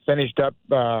 It finished up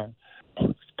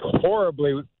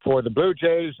horribly for the Blue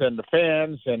Jays and the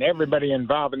fans and everybody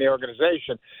involved in the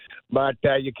organization. But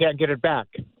you can't get it back.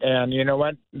 And you know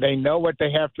what? They know what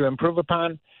they have to improve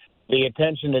upon. The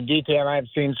attention to detail I've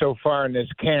seen so far in this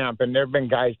camp, and there have been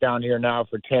guys down here now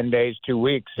for 10 days, 2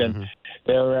 weeks, and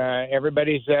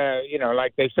everybody's,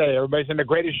 like they say, everybody's in the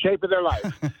greatest shape of their life.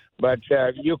 But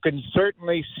you can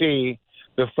certainly see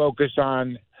the focus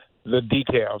on the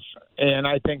details, and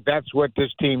I think that's what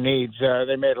this team needs.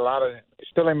 They made a lot of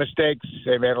stealing mistakes.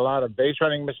 They made a lot of base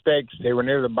running mistakes. They were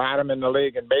near the bottom in the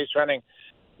league in base running.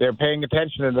 They're paying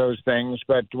attention to those things,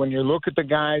 but when you look at the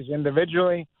guys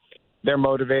individually, they're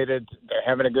motivated, they're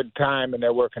having a good time, and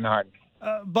they're working hard.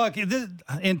 Buck, in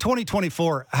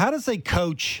 2024, how does a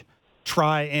coach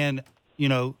try and,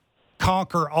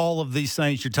 conquer all of these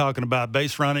things you're talking about,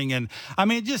 base running? And,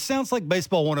 it just sounds like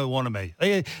baseball 101 to me.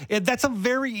 That's a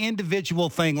very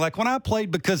individual thing. Like when I played,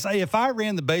 because if I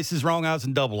ran the bases wrong, I was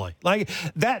in AA. Like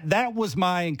that was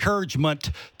my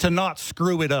encouragement to not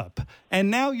screw it up.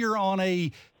 And now you're on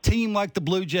a team like the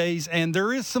Blue Jays, and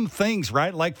there is some things,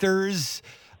 right? Like there is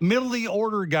middle of the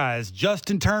order guys.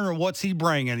 Justin Turner, what's he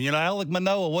bringing? Alec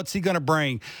Manoah, what's he going to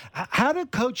bring? How do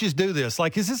coaches do this?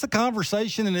 Like, is this a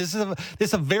conversation and is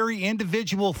this a very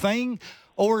individual thing?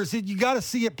 Or is it you got to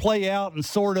see it play out and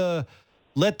sort of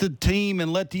let the team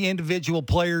and let the individual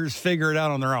players figure it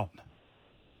out on their own?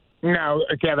 No,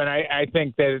 Kevin, I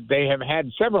think that they have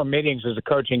had several meetings as a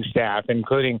coaching staff,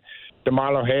 including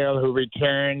DeMarlo Hale, who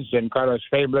returns, and Carlos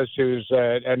Fablis, who's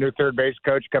a new third base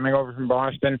coach coming over from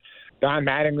Boston. Don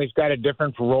Mattingly's got a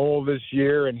different role this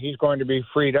year, and he's going to be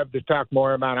freed up to talk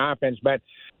more about offense. But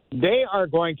they are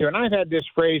going to, and I've had this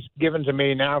phrase given to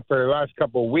me now for the last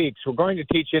couple of weeks, we're going to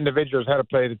teach individuals how to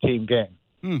play the team game.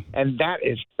 And that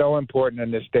is so important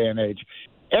in this day and age.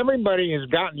 Everybody has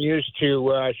gotten used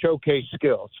to showcase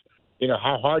skills.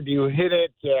 How hard do you hit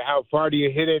it? How far do you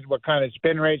hit it? What kind of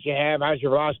spin rates you have? How's your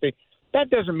velocity?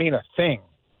 That doesn't mean a thing.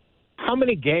 How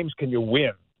many games can you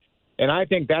win? And I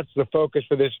think that's the focus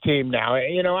for this team now.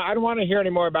 I don't want to hear any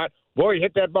more about, boy, you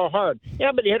hit that ball hard.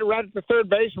 Yeah, but you hit it right at the third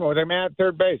baseman with a man at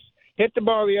third base. Hit the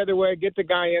ball the other way, get the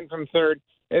guy in from third,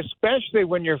 especially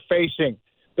when you're facing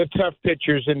the tough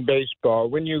pitchers in baseball.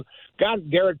 When you got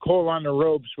Garrett Cole on the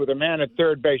ropes with a man at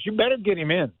third base, you better get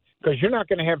him in because you're not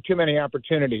going to have too many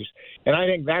opportunities. And I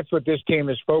think that's what this team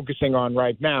is focusing on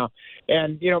right now.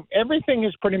 And, everything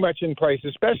is pretty much in place,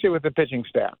 especially with the pitching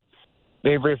staff.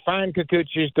 They've refined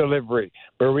Kikuchi's delivery.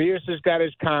 Barrios has got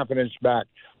his confidence back.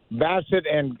 Bassett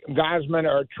and Gosman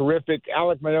are terrific.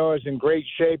 Alec Manoah is in great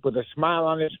shape with a smile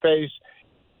on his face.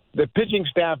 The pitching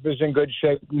staff is in good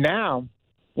shape. Now,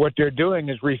 what they're doing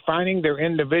is refining their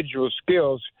individual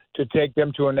skills to take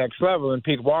them to a next level. And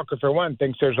Pete Walker, for one,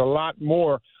 thinks there's a lot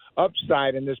more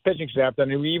upside in this pitching staff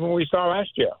than even we saw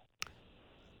last year.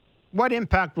 What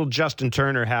impact will Justin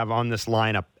Turner have on this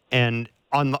lineup and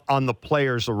on the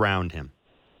players around him?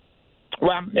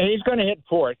 Well, he's going to hit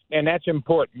fourth, and that's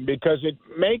important because it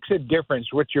makes a difference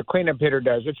what your cleanup hitter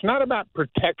does. It's not about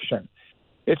protection.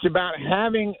 It's about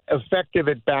having effective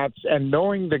at-bats and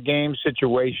knowing the game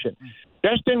situation.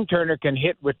 Justin Turner can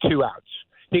hit with 2 outs.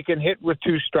 He can hit with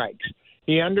 2 strikes.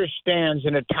 He understands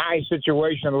in a tie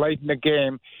situation late in the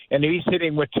game, and he's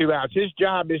hitting with 2 outs. His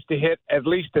job is to hit at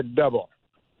least a double,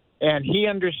 and he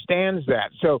understands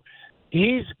that. So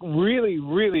he's really,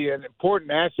 really an important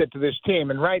asset to this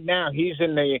team. And right now he's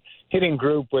in the hitting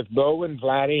group with Bo and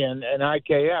Vladdy and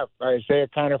IKF, Isaiah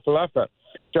Kiner-Falefa.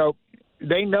 So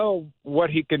they know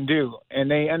what he can do, and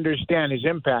they understand his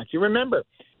impact. You remember,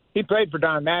 he played for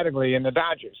Don Mattingly in the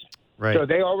Dodgers. Right. So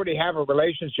they already have a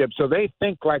relationship. So they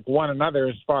think like one another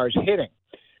as far as hitting.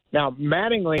 Now,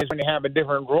 Mattingly is going to have a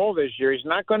different role this year. He's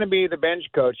not going to be the bench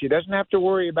coach. He doesn't have to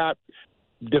worry about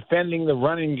defending the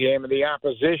running game of the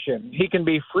opposition. He can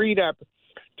be freed up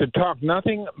to talk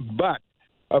nothing but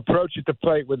approach at the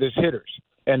plate with his hitters.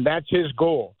 And that's his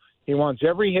goal. He wants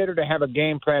every hitter to have a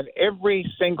game plan every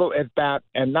single at-bat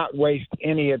and not waste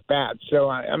any at-bat. So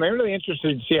I'm really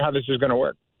interested to see how this is going to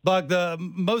work. Buck, the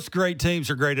most great teams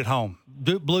are great at home.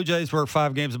 Blue Jays were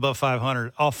 5 games above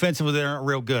 500. Offensively, they aren't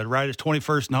real good, right? It's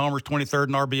 21st in homers, 23rd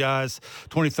in RBIs,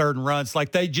 23rd in runs.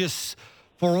 Like, they just,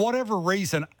 for whatever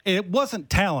reason, it wasn't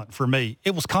talent for me.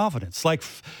 It was confidence. Like,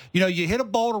 you hit a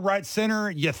ball to right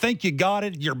center, you think you got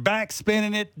it, you're back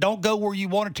spinning it, don't go where you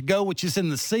want it to go, which is in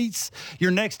the seats. Your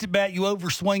next at bat, you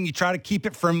overswing, you try to keep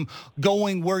it from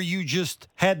going where you just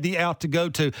had the out to go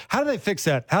to. How do they fix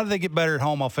that? How do they get better at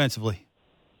home offensively?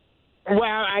 Well,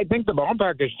 I think the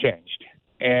ballpark has changed.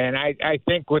 And I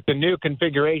think with the new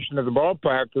configuration of the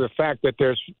ballpark, the fact that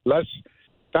there's less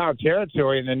foul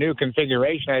territory in the new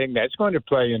configuration, I think that's going to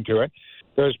play into it.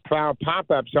 Those foul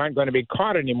pop-ups aren't going to be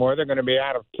caught anymore. They're going to be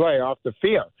out of play off the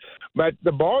field. But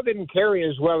the ball didn't carry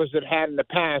as well as it had in the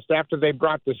past after they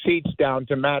brought the seats down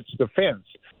to match the fence.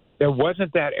 There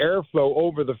wasn't that airflow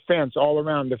over the fence all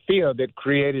around the field that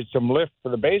created some lift for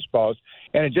the baseballs,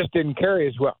 and it just didn't carry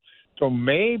as well. So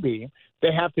maybe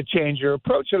they have to change their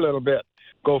approach a little bit.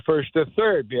 Go first to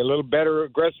third, be a little better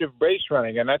aggressive base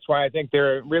running, and that's why I think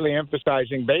they're really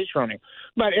emphasizing base running.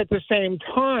 But at the same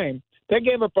time, they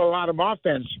gave up a lot of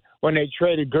offense when they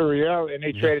traded Gurriel and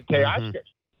they traded Teoscar.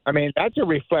 I mean, that's a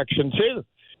reflection too.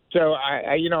 So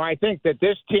I think that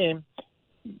this team,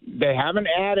 they haven't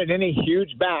added any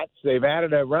huge bats. They've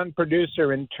added a run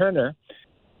producer in Turner.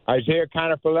 Isaiah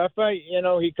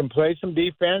Kiner-Falefa, he can play some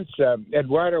defense.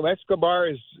 Eduardo Escobar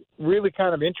is really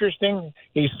kind of interesting.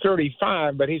 He's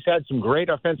 35, but he's had some great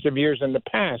offensive years in the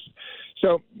past.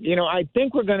 So, I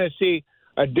think we're going to see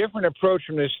a different approach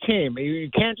from this team.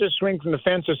 You can't just swing from the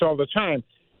fences all the time.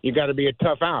 You got to be a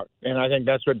tough out. And I think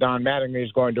that's what Don Mattingly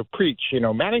is going to preach.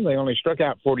 Mattingly only struck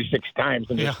out 46 times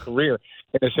in his career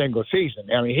in a single season.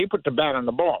 I mean, he put the bat on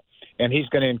the ball, and he's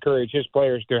going to encourage his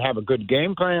players to have a good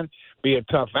game plan, be a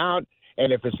tough out,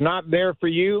 and if it's not there for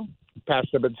you, pass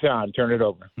the baton, turn it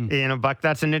over. Buck,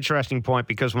 that's an interesting point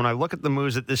because when I look at the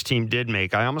moves that this team did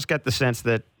make, I almost get the sense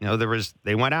that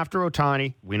they went after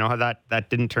Ohtani. We know how that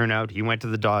didn't turn out. He went to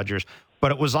the Dodgers.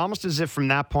 But it was almost as if from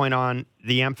that point on,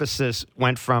 the emphasis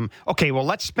went from, okay, well,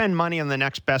 let's spend money on the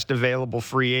next best available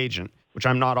free agent, which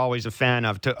I'm not always a fan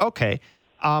of, to, okay,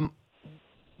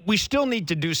 we still need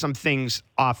to do some things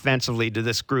offensively to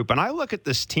this group. And I look at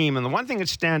this team, and the one thing that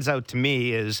stands out to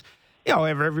me is, if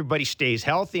everybody stays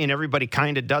healthy and everybody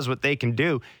kind of does what they can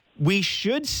do, we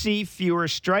should see fewer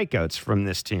strikeouts from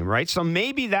this team, right? So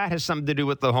maybe that has something to do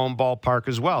with the home ballpark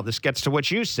as well. This gets to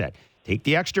what you said. Take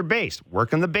the extra base,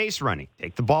 work on the base running,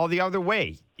 take the ball the other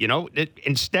way.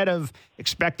 Instead of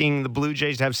expecting the Blue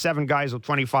Jays to have 7 guys with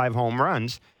 25 home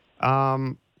runs,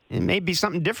 it may be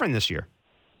something different this year.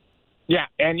 Yeah,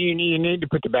 and you need to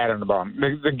put the bat on the ball.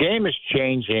 The game is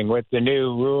changing with the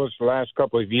new rules the last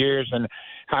couple of years and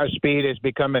how speed has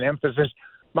become an emphasis.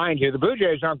 Mind you, the Blue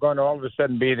Jays aren't going to all of a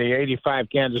sudden be the 85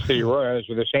 Kansas City Royals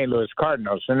or the St. Louis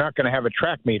Cardinals. They're not going to have a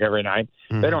track meet every night.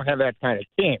 They don't have that kind of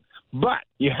team. But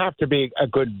you have to be a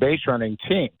good base running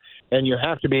team, and you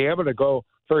have to be able to go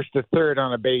first to third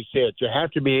on a base hit. You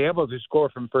have to be able to score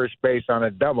from first base on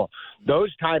a double.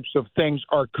 Those types of things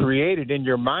are created in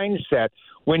your mindset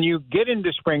when you get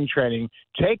into spring training,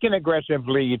 take an aggressive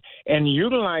lead, and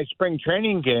utilize spring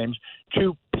training games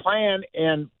to plan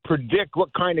and predict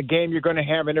what kind of game you're going to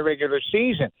have in a regular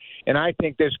season. And I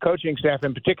think this coaching staff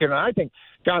in particular, and I think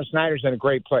John Snyder's in a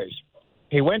great place.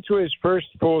 He went to his first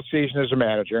full season as a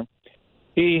manager.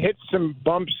 He hit some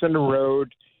bumps in the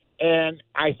road, and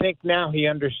I think now he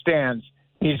understands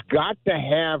he's got to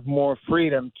have more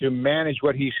freedom to manage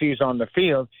what he sees on the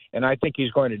field, and I think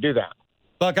he's going to do that.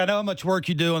 Buck, I know how much work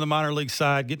you do on the minor league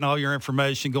side, getting all your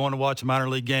information, going to watch minor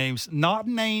league games. Not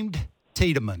named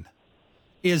Tiedemann.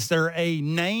 Is there a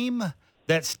name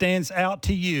that stands out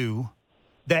to you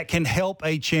that can help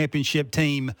a championship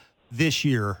team this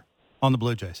year on the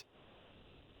Blue Jays?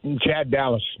 Chad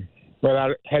Dallas,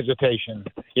 without hesitation.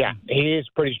 Yeah, he is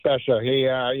pretty special.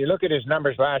 You look at his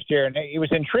numbers last year, and he was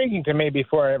intriguing to me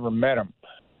before I ever met him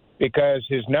because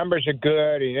his numbers are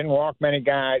good. He didn't walk many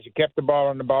guys. He kept the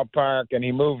ball in the ballpark, and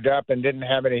he moved up and didn't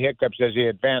have any hiccups as he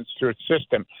advanced through the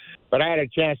system. But I had a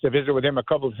chance to visit with him a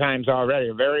couple of times already.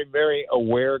 A very, very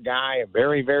aware guy, a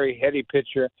very, very heady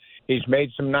pitcher. He's made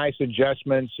some nice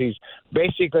adjustments. He's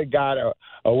basically got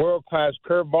a world-class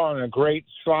curveball and a great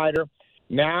slider.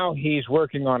 Now he's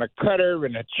working on a cutter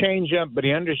and a changeup, but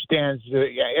he understands the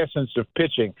essence of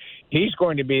pitching. He's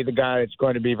going to be the guy that's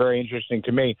going to be very interesting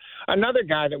to me. Another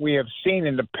guy that we have seen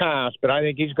in the past, but I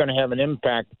think he's going to have an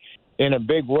impact in a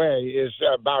big way, is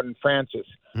Bowden Francis.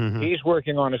 Mm-hmm. He's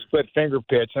working on a split finger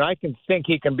pitch, and I think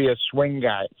he can be a swing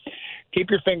guy. Keep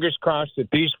your fingers crossed that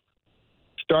these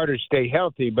starters stay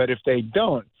healthy, but if they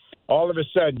don't, all of a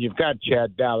sudden you've got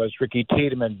Chad Dallas, Ricky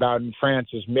Tiedemann, Bowden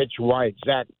Francis, Mitch White,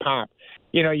 Zach Pop.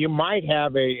 You might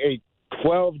have a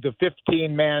 12 to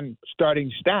 15-man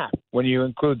starting staff when you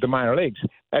include the minor leagues.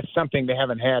 That's something they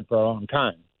haven't had for a long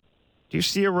time. Do you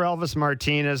see Relvis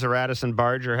Martinez or Addison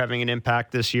Barger having an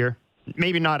impact this year?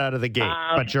 Maybe not out of the gate,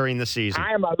 but during the season.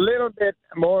 I am a little bit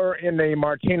more in the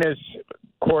Martinez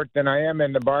court than I am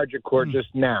in the Barger court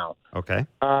just now. Okay.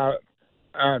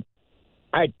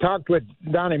 I talked with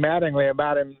Donnie Mattingly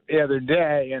about him the other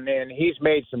day, and he's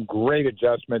made some great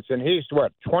adjustments. And he's,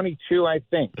 22, I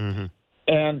think. Mm-hmm.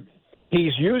 And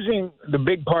he's using the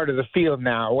big part of the field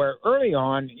now, where early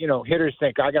on, hitters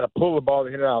think, I got to pull the ball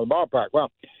to hit it out of the ballpark. Well,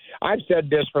 I've said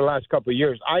this for the last couple of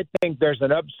years. I think there's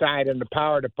an upside in the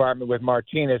power department with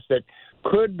Martinez that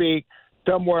could be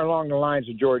somewhere along the lines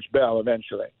of George Bell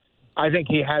eventually. I think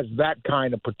he has that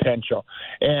kind of potential.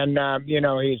 And,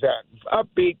 he's an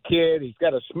upbeat kid. He's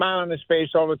got a smile on his face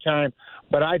all the time.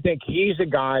 But I think he's a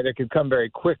guy that could come very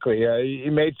quickly. He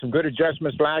made some good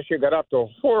adjustments last year, got off to a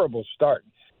horrible start.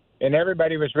 And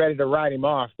everybody was ready to write him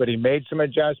off. But he made some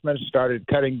adjustments, started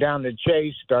cutting down the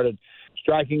chase, started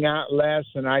striking out less.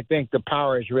 And I think the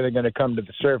power is really going to come to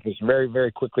the surface very,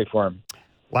 very quickly for him.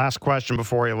 Last question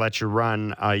before I let you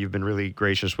run. You've been really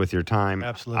gracious with your time.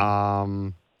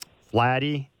 Absolutely.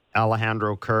 Vladdy,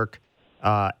 Alejandro Kirk,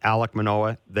 Alek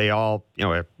Manoah, they all,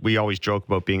 we always joke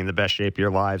about being in the best shape of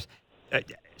your lives.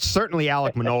 Certainly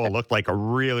Alek Manoah looked like a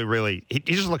really, really, he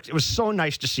just looked, it was so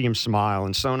nice to see him smile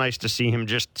and so nice to see him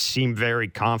just seem very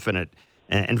confident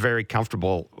and very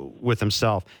comfortable with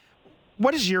himself.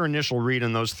 What is your initial read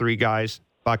on those three guys,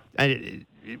 Buck?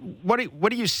 What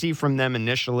do you see from them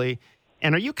initially?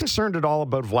 And are you concerned at all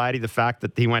about Vladdy, the fact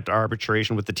that he went to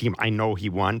arbitration with the team? I know he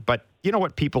won, but you know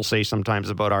what people say sometimes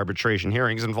about arbitration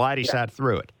hearings, and Vladdy sat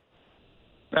through it.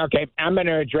 Okay, I'm going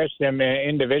to address them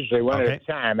individually one at a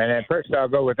time. And at first I'll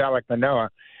go with Alek Manoah.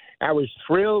 I was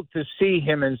thrilled to see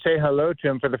him and say hello to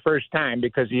him for the first time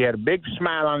because he had a big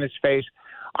smile on his face.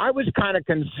 I was kind of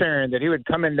concerned that he would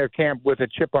come into camp with a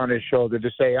chip on his shoulder to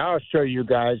say, I'll show you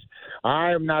guys,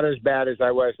 I'm not as bad as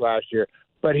I was last year.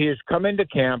 But he has come into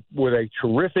camp with a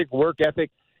terrific work ethic.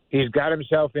 He's got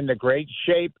himself into great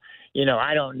shape.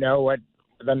 I don't know what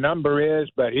the number is,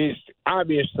 but he's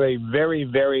obviously very,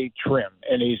 very trim.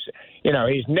 And he's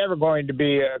never going to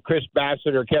be Chris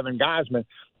Bassett or Kevin Gausman,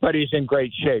 but he's in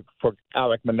great shape for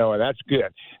Alek Manoah. That's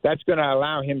good. That's going to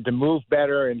allow him to move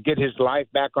better and get his life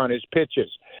back on his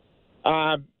pitches.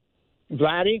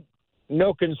 Vladdy,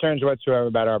 no concerns whatsoever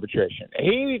about arbitration.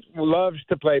 He loves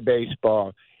to play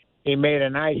baseball. He made a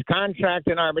nice contract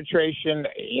in arbitration.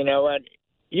 You know what?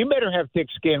 You better have thick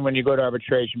skin when you go to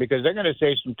arbitration because they're going to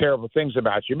say some terrible things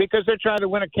about you because they're trying to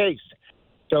win a case.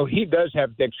 So he does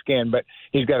have thick skin, but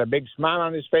he's got a big smile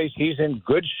on his face. He's in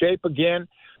good shape again,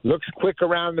 looks quick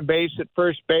around the base at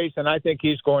first base, and I think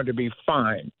he's going to be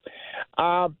fine.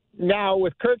 Now,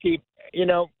 with Kirky,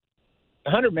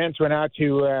 Hunter Mintz went out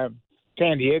to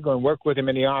San Diego and worked with him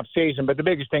in the offseason, but the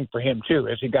biggest thing for him, too,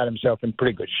 is he got himself in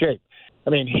pretty good shape. I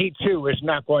mean, he, too, is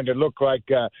not going to look like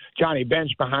Johnny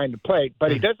Bench behind the plate,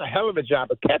 but he does a hell of a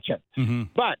job of catching. Mm-hmm.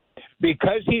 But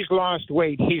because he's lost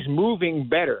weight, he's moving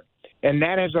better, and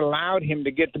that has allowed him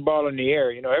to get the ball in the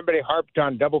air. Everybody harped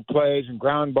on double plays and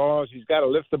ground balls. He's got to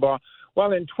lift the ball.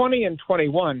 Well, in 20 and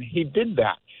 21, he did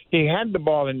that. He had the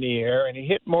ball in the air, and he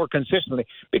hit more consistently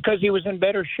because he was in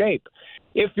better shape.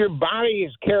 If your body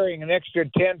is carrying an extra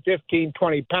 10, 15,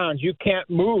 20 pounds, you can't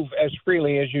move as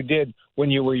freely as you did when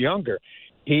you were younger.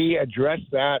 He addressed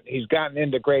that. He's gotten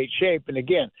into great shape. And,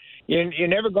 again, you're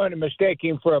never going to mistake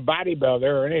him for a bodybuilder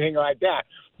or anything like that.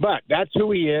 But that's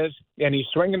who he is, and he's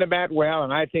swinging the bat well,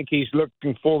 and I think he's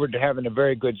looking forward to having a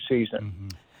very good season. Mm-hmm.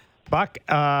 Buck,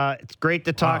 it's great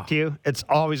to talk to you. It's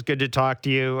always good to talk to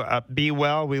you. Be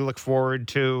well. We look forward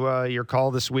to your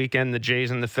call this weekend, the Jays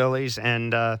and the Phillies.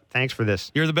 And thanks for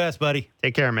this. You're the best, buddy.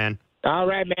 Take care, man. All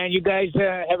right, man. You guys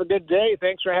have a good day.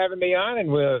 Thanks for having me on,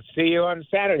 and we'll see you on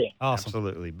Saturday. Awesome.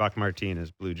 Absolutely. Buck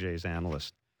Martinez, Blue Jays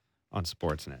analyst on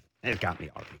Sportsnet. It got me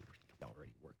already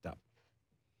worked up.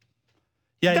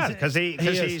 Yeah, because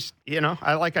he's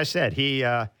like I said, he's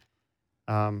had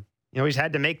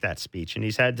to make that speech, and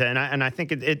he's had to, and I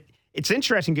think it's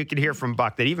interesting. You could hear from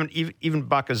Buck that even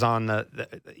Buck is on the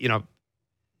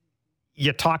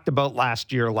you talked about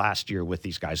last year with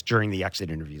these guys during the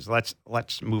exit interviews. Let's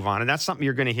move on, and that's something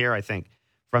you're going to hear, I think,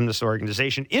 from this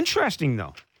organization. Interesting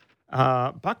though,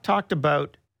 Buck talked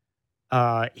about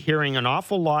hearing an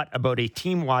awful lot about a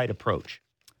team-wide approach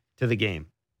to the game,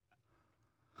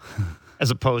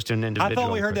 as opposed to an individual. I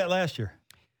thought we heard approach. that last year.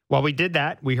 Well, we did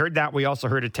that. We heard that. We also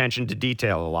heard attention to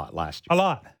detail a lot last year. A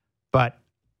lot. But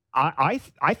I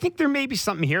think there may be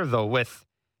something here, though, with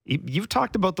you've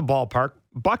talked about the ballpark.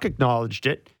 Buck acknowledged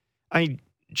it. I mean,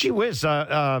 gee whiz,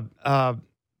 Bo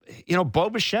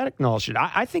Bichette acknowledged it.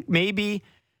 I think maybe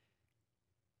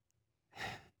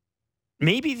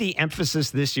the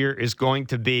emphasis this year is going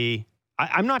to be,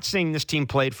 I'm not saying this team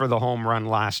played for the home run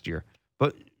last year,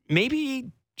 but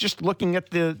maybe just looking at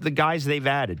the guys they've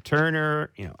added,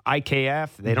 Turner,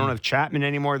 IKF, they don't have Chapman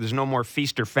anymore. There's no more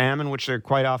feast or famine, which there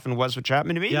quite often was with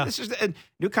Chapman. To me, This is a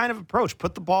new kind of approach.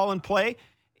 Put the ball in play.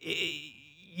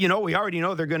 We already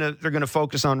know they're gonna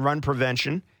focus on run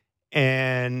prevention,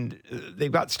 and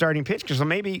they've got starting pitchers. So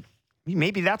maybe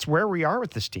that's where we are with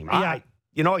this team. Yeah.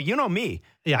 You know me.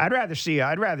 Yeah. I'd rather see a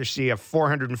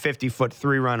 450-foot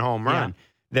 3-run home run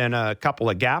than a couple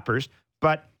of gappers.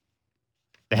 But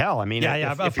the hell, I mean,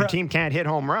 if your team can't hit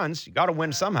home runs, you got to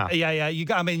win somehow. Yeah. You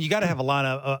got to have a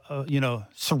lineup,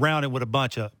 surrounded with a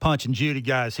bunch of punch and Judy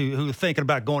guys who are thinking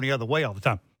about going the other way all the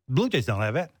time. Blue Jays don't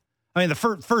have that. I mean, the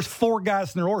first four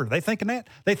guys in their order, they thinking that?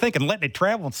 They thinking letting it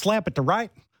travel and slap it to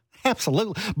right?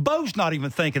 Absolutely. Bo's not even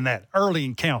thinking that early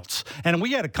in counts. And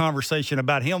we had a conversation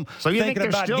about him. So you think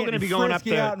they're still going to be going up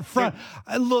there out in front?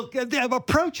 Look, the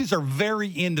approaches are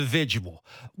very individual.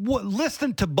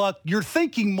 Listen to Buck. You're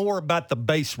thinking more about the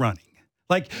base running.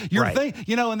 Like you're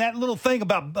thinking, and that little thing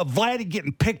about Vladdy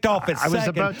getting picked off at second. I was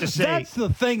about to say. That's the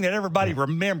thing that everybody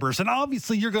remembers. And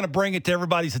obviously you're going to bring it to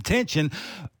everybody's attention.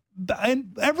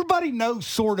 And everybody knows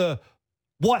sort of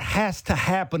what has to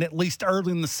happen at least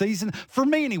early in the season. For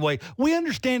me, anyway, we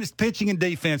understand it's pitching and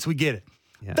defense. We get it.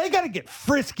 Yeah. They got to get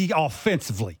frisky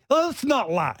offensively. Let's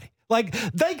not lie. Like,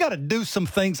 they got to do some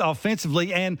things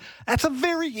offensively, and that's a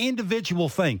very individual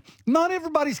thing. Not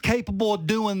everybody's capable of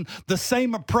doing the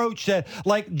same approach that,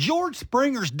 like, George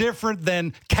Springer's different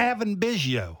than Kevin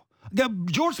Biggio.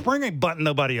 George Springer ain't butting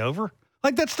nobody over.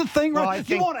 Like, that's the thing, right?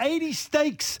 Well, you want 80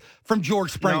 steaks from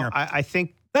George Springer. No, I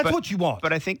think that's what you want.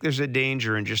 But I think there's a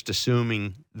danger in just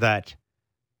assuming that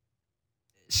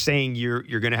saying you're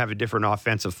going to have a different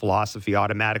offensive philosophy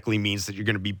automatically means that you're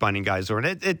going to be bunting guys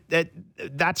over.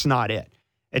 That's not it.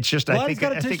 It's just Vladdy's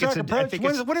got a two-strike approach.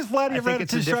 What is Vladdy ever had a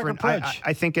two-strike approach?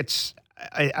 I think it's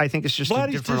just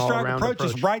Vladdy's a different all-around approach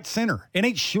is right center. It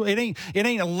ain't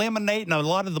eliminating a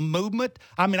lot of the movement.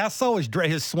 I mean, I saw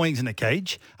his swings in the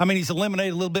cage. I mean, he's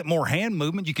eliminated a little bit more hand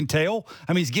movement. You can tell.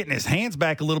 I mean, he's getting his hands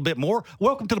back a little bit more.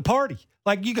 Welcome to the party.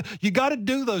 Like, you got to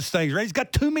do those things, right? He's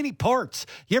got too many parts.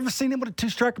 You ever seen him with a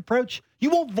two-strike approach?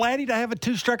 You want Vladdy to have a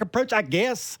two-strike approach? I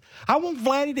guess. I want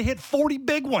Vladdy to hit 40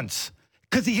 big ones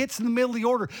because he hits in the middle of the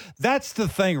order. That's the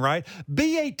thing, right?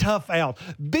 Be a tough out.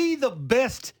 Be the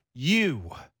best you.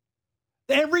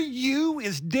 Every you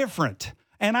is different.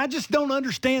 And I just don't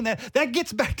understand that. That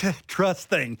gets back to that trust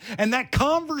thing. And that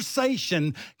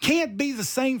conversation can't be the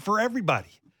same for everybody.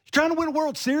 You're trying to win a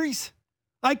World Series?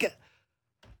 Like,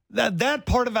 that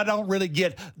part of it I don't really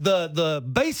get. The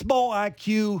baseball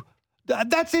IQ,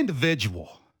 that's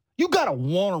individual. You got to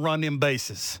want to run them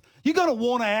bases. You got to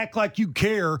want to act like you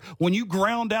care when you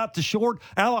ground out to short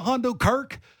Alejandro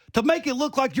Kirk to make it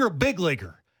look like you're a big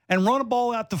leaguer and run a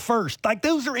ball out to first. Like,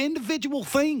 those are individual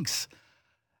things.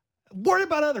 Worry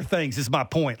about other things is my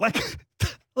point. Like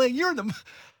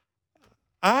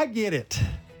I get it.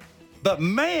 But,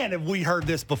 man, have we heard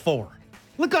this before.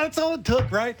 Look, that's all it took,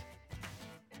 right?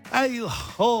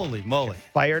 Holy moly.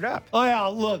 Fired up. Oh, yeah,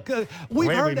 look.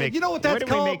 We've heard that. You know what that's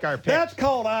called? Where do we make our picks? That's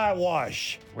called eye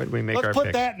wash. Where do we make our picks? Let's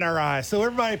put that in our eyes so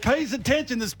everybody pays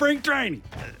attention to spring training.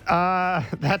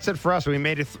 That's it for us. We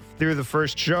made it through the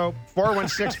first show.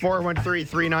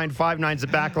 416-413-3959 is the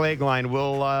back leg line.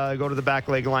 We'll go to the back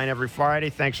leg line every Friday.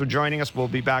 Thanks for joining us. We'll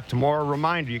be back tomorrow.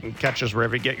 Reminder, you can catch us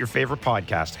wherever you get your favorite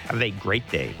podcast. Have a great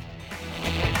day.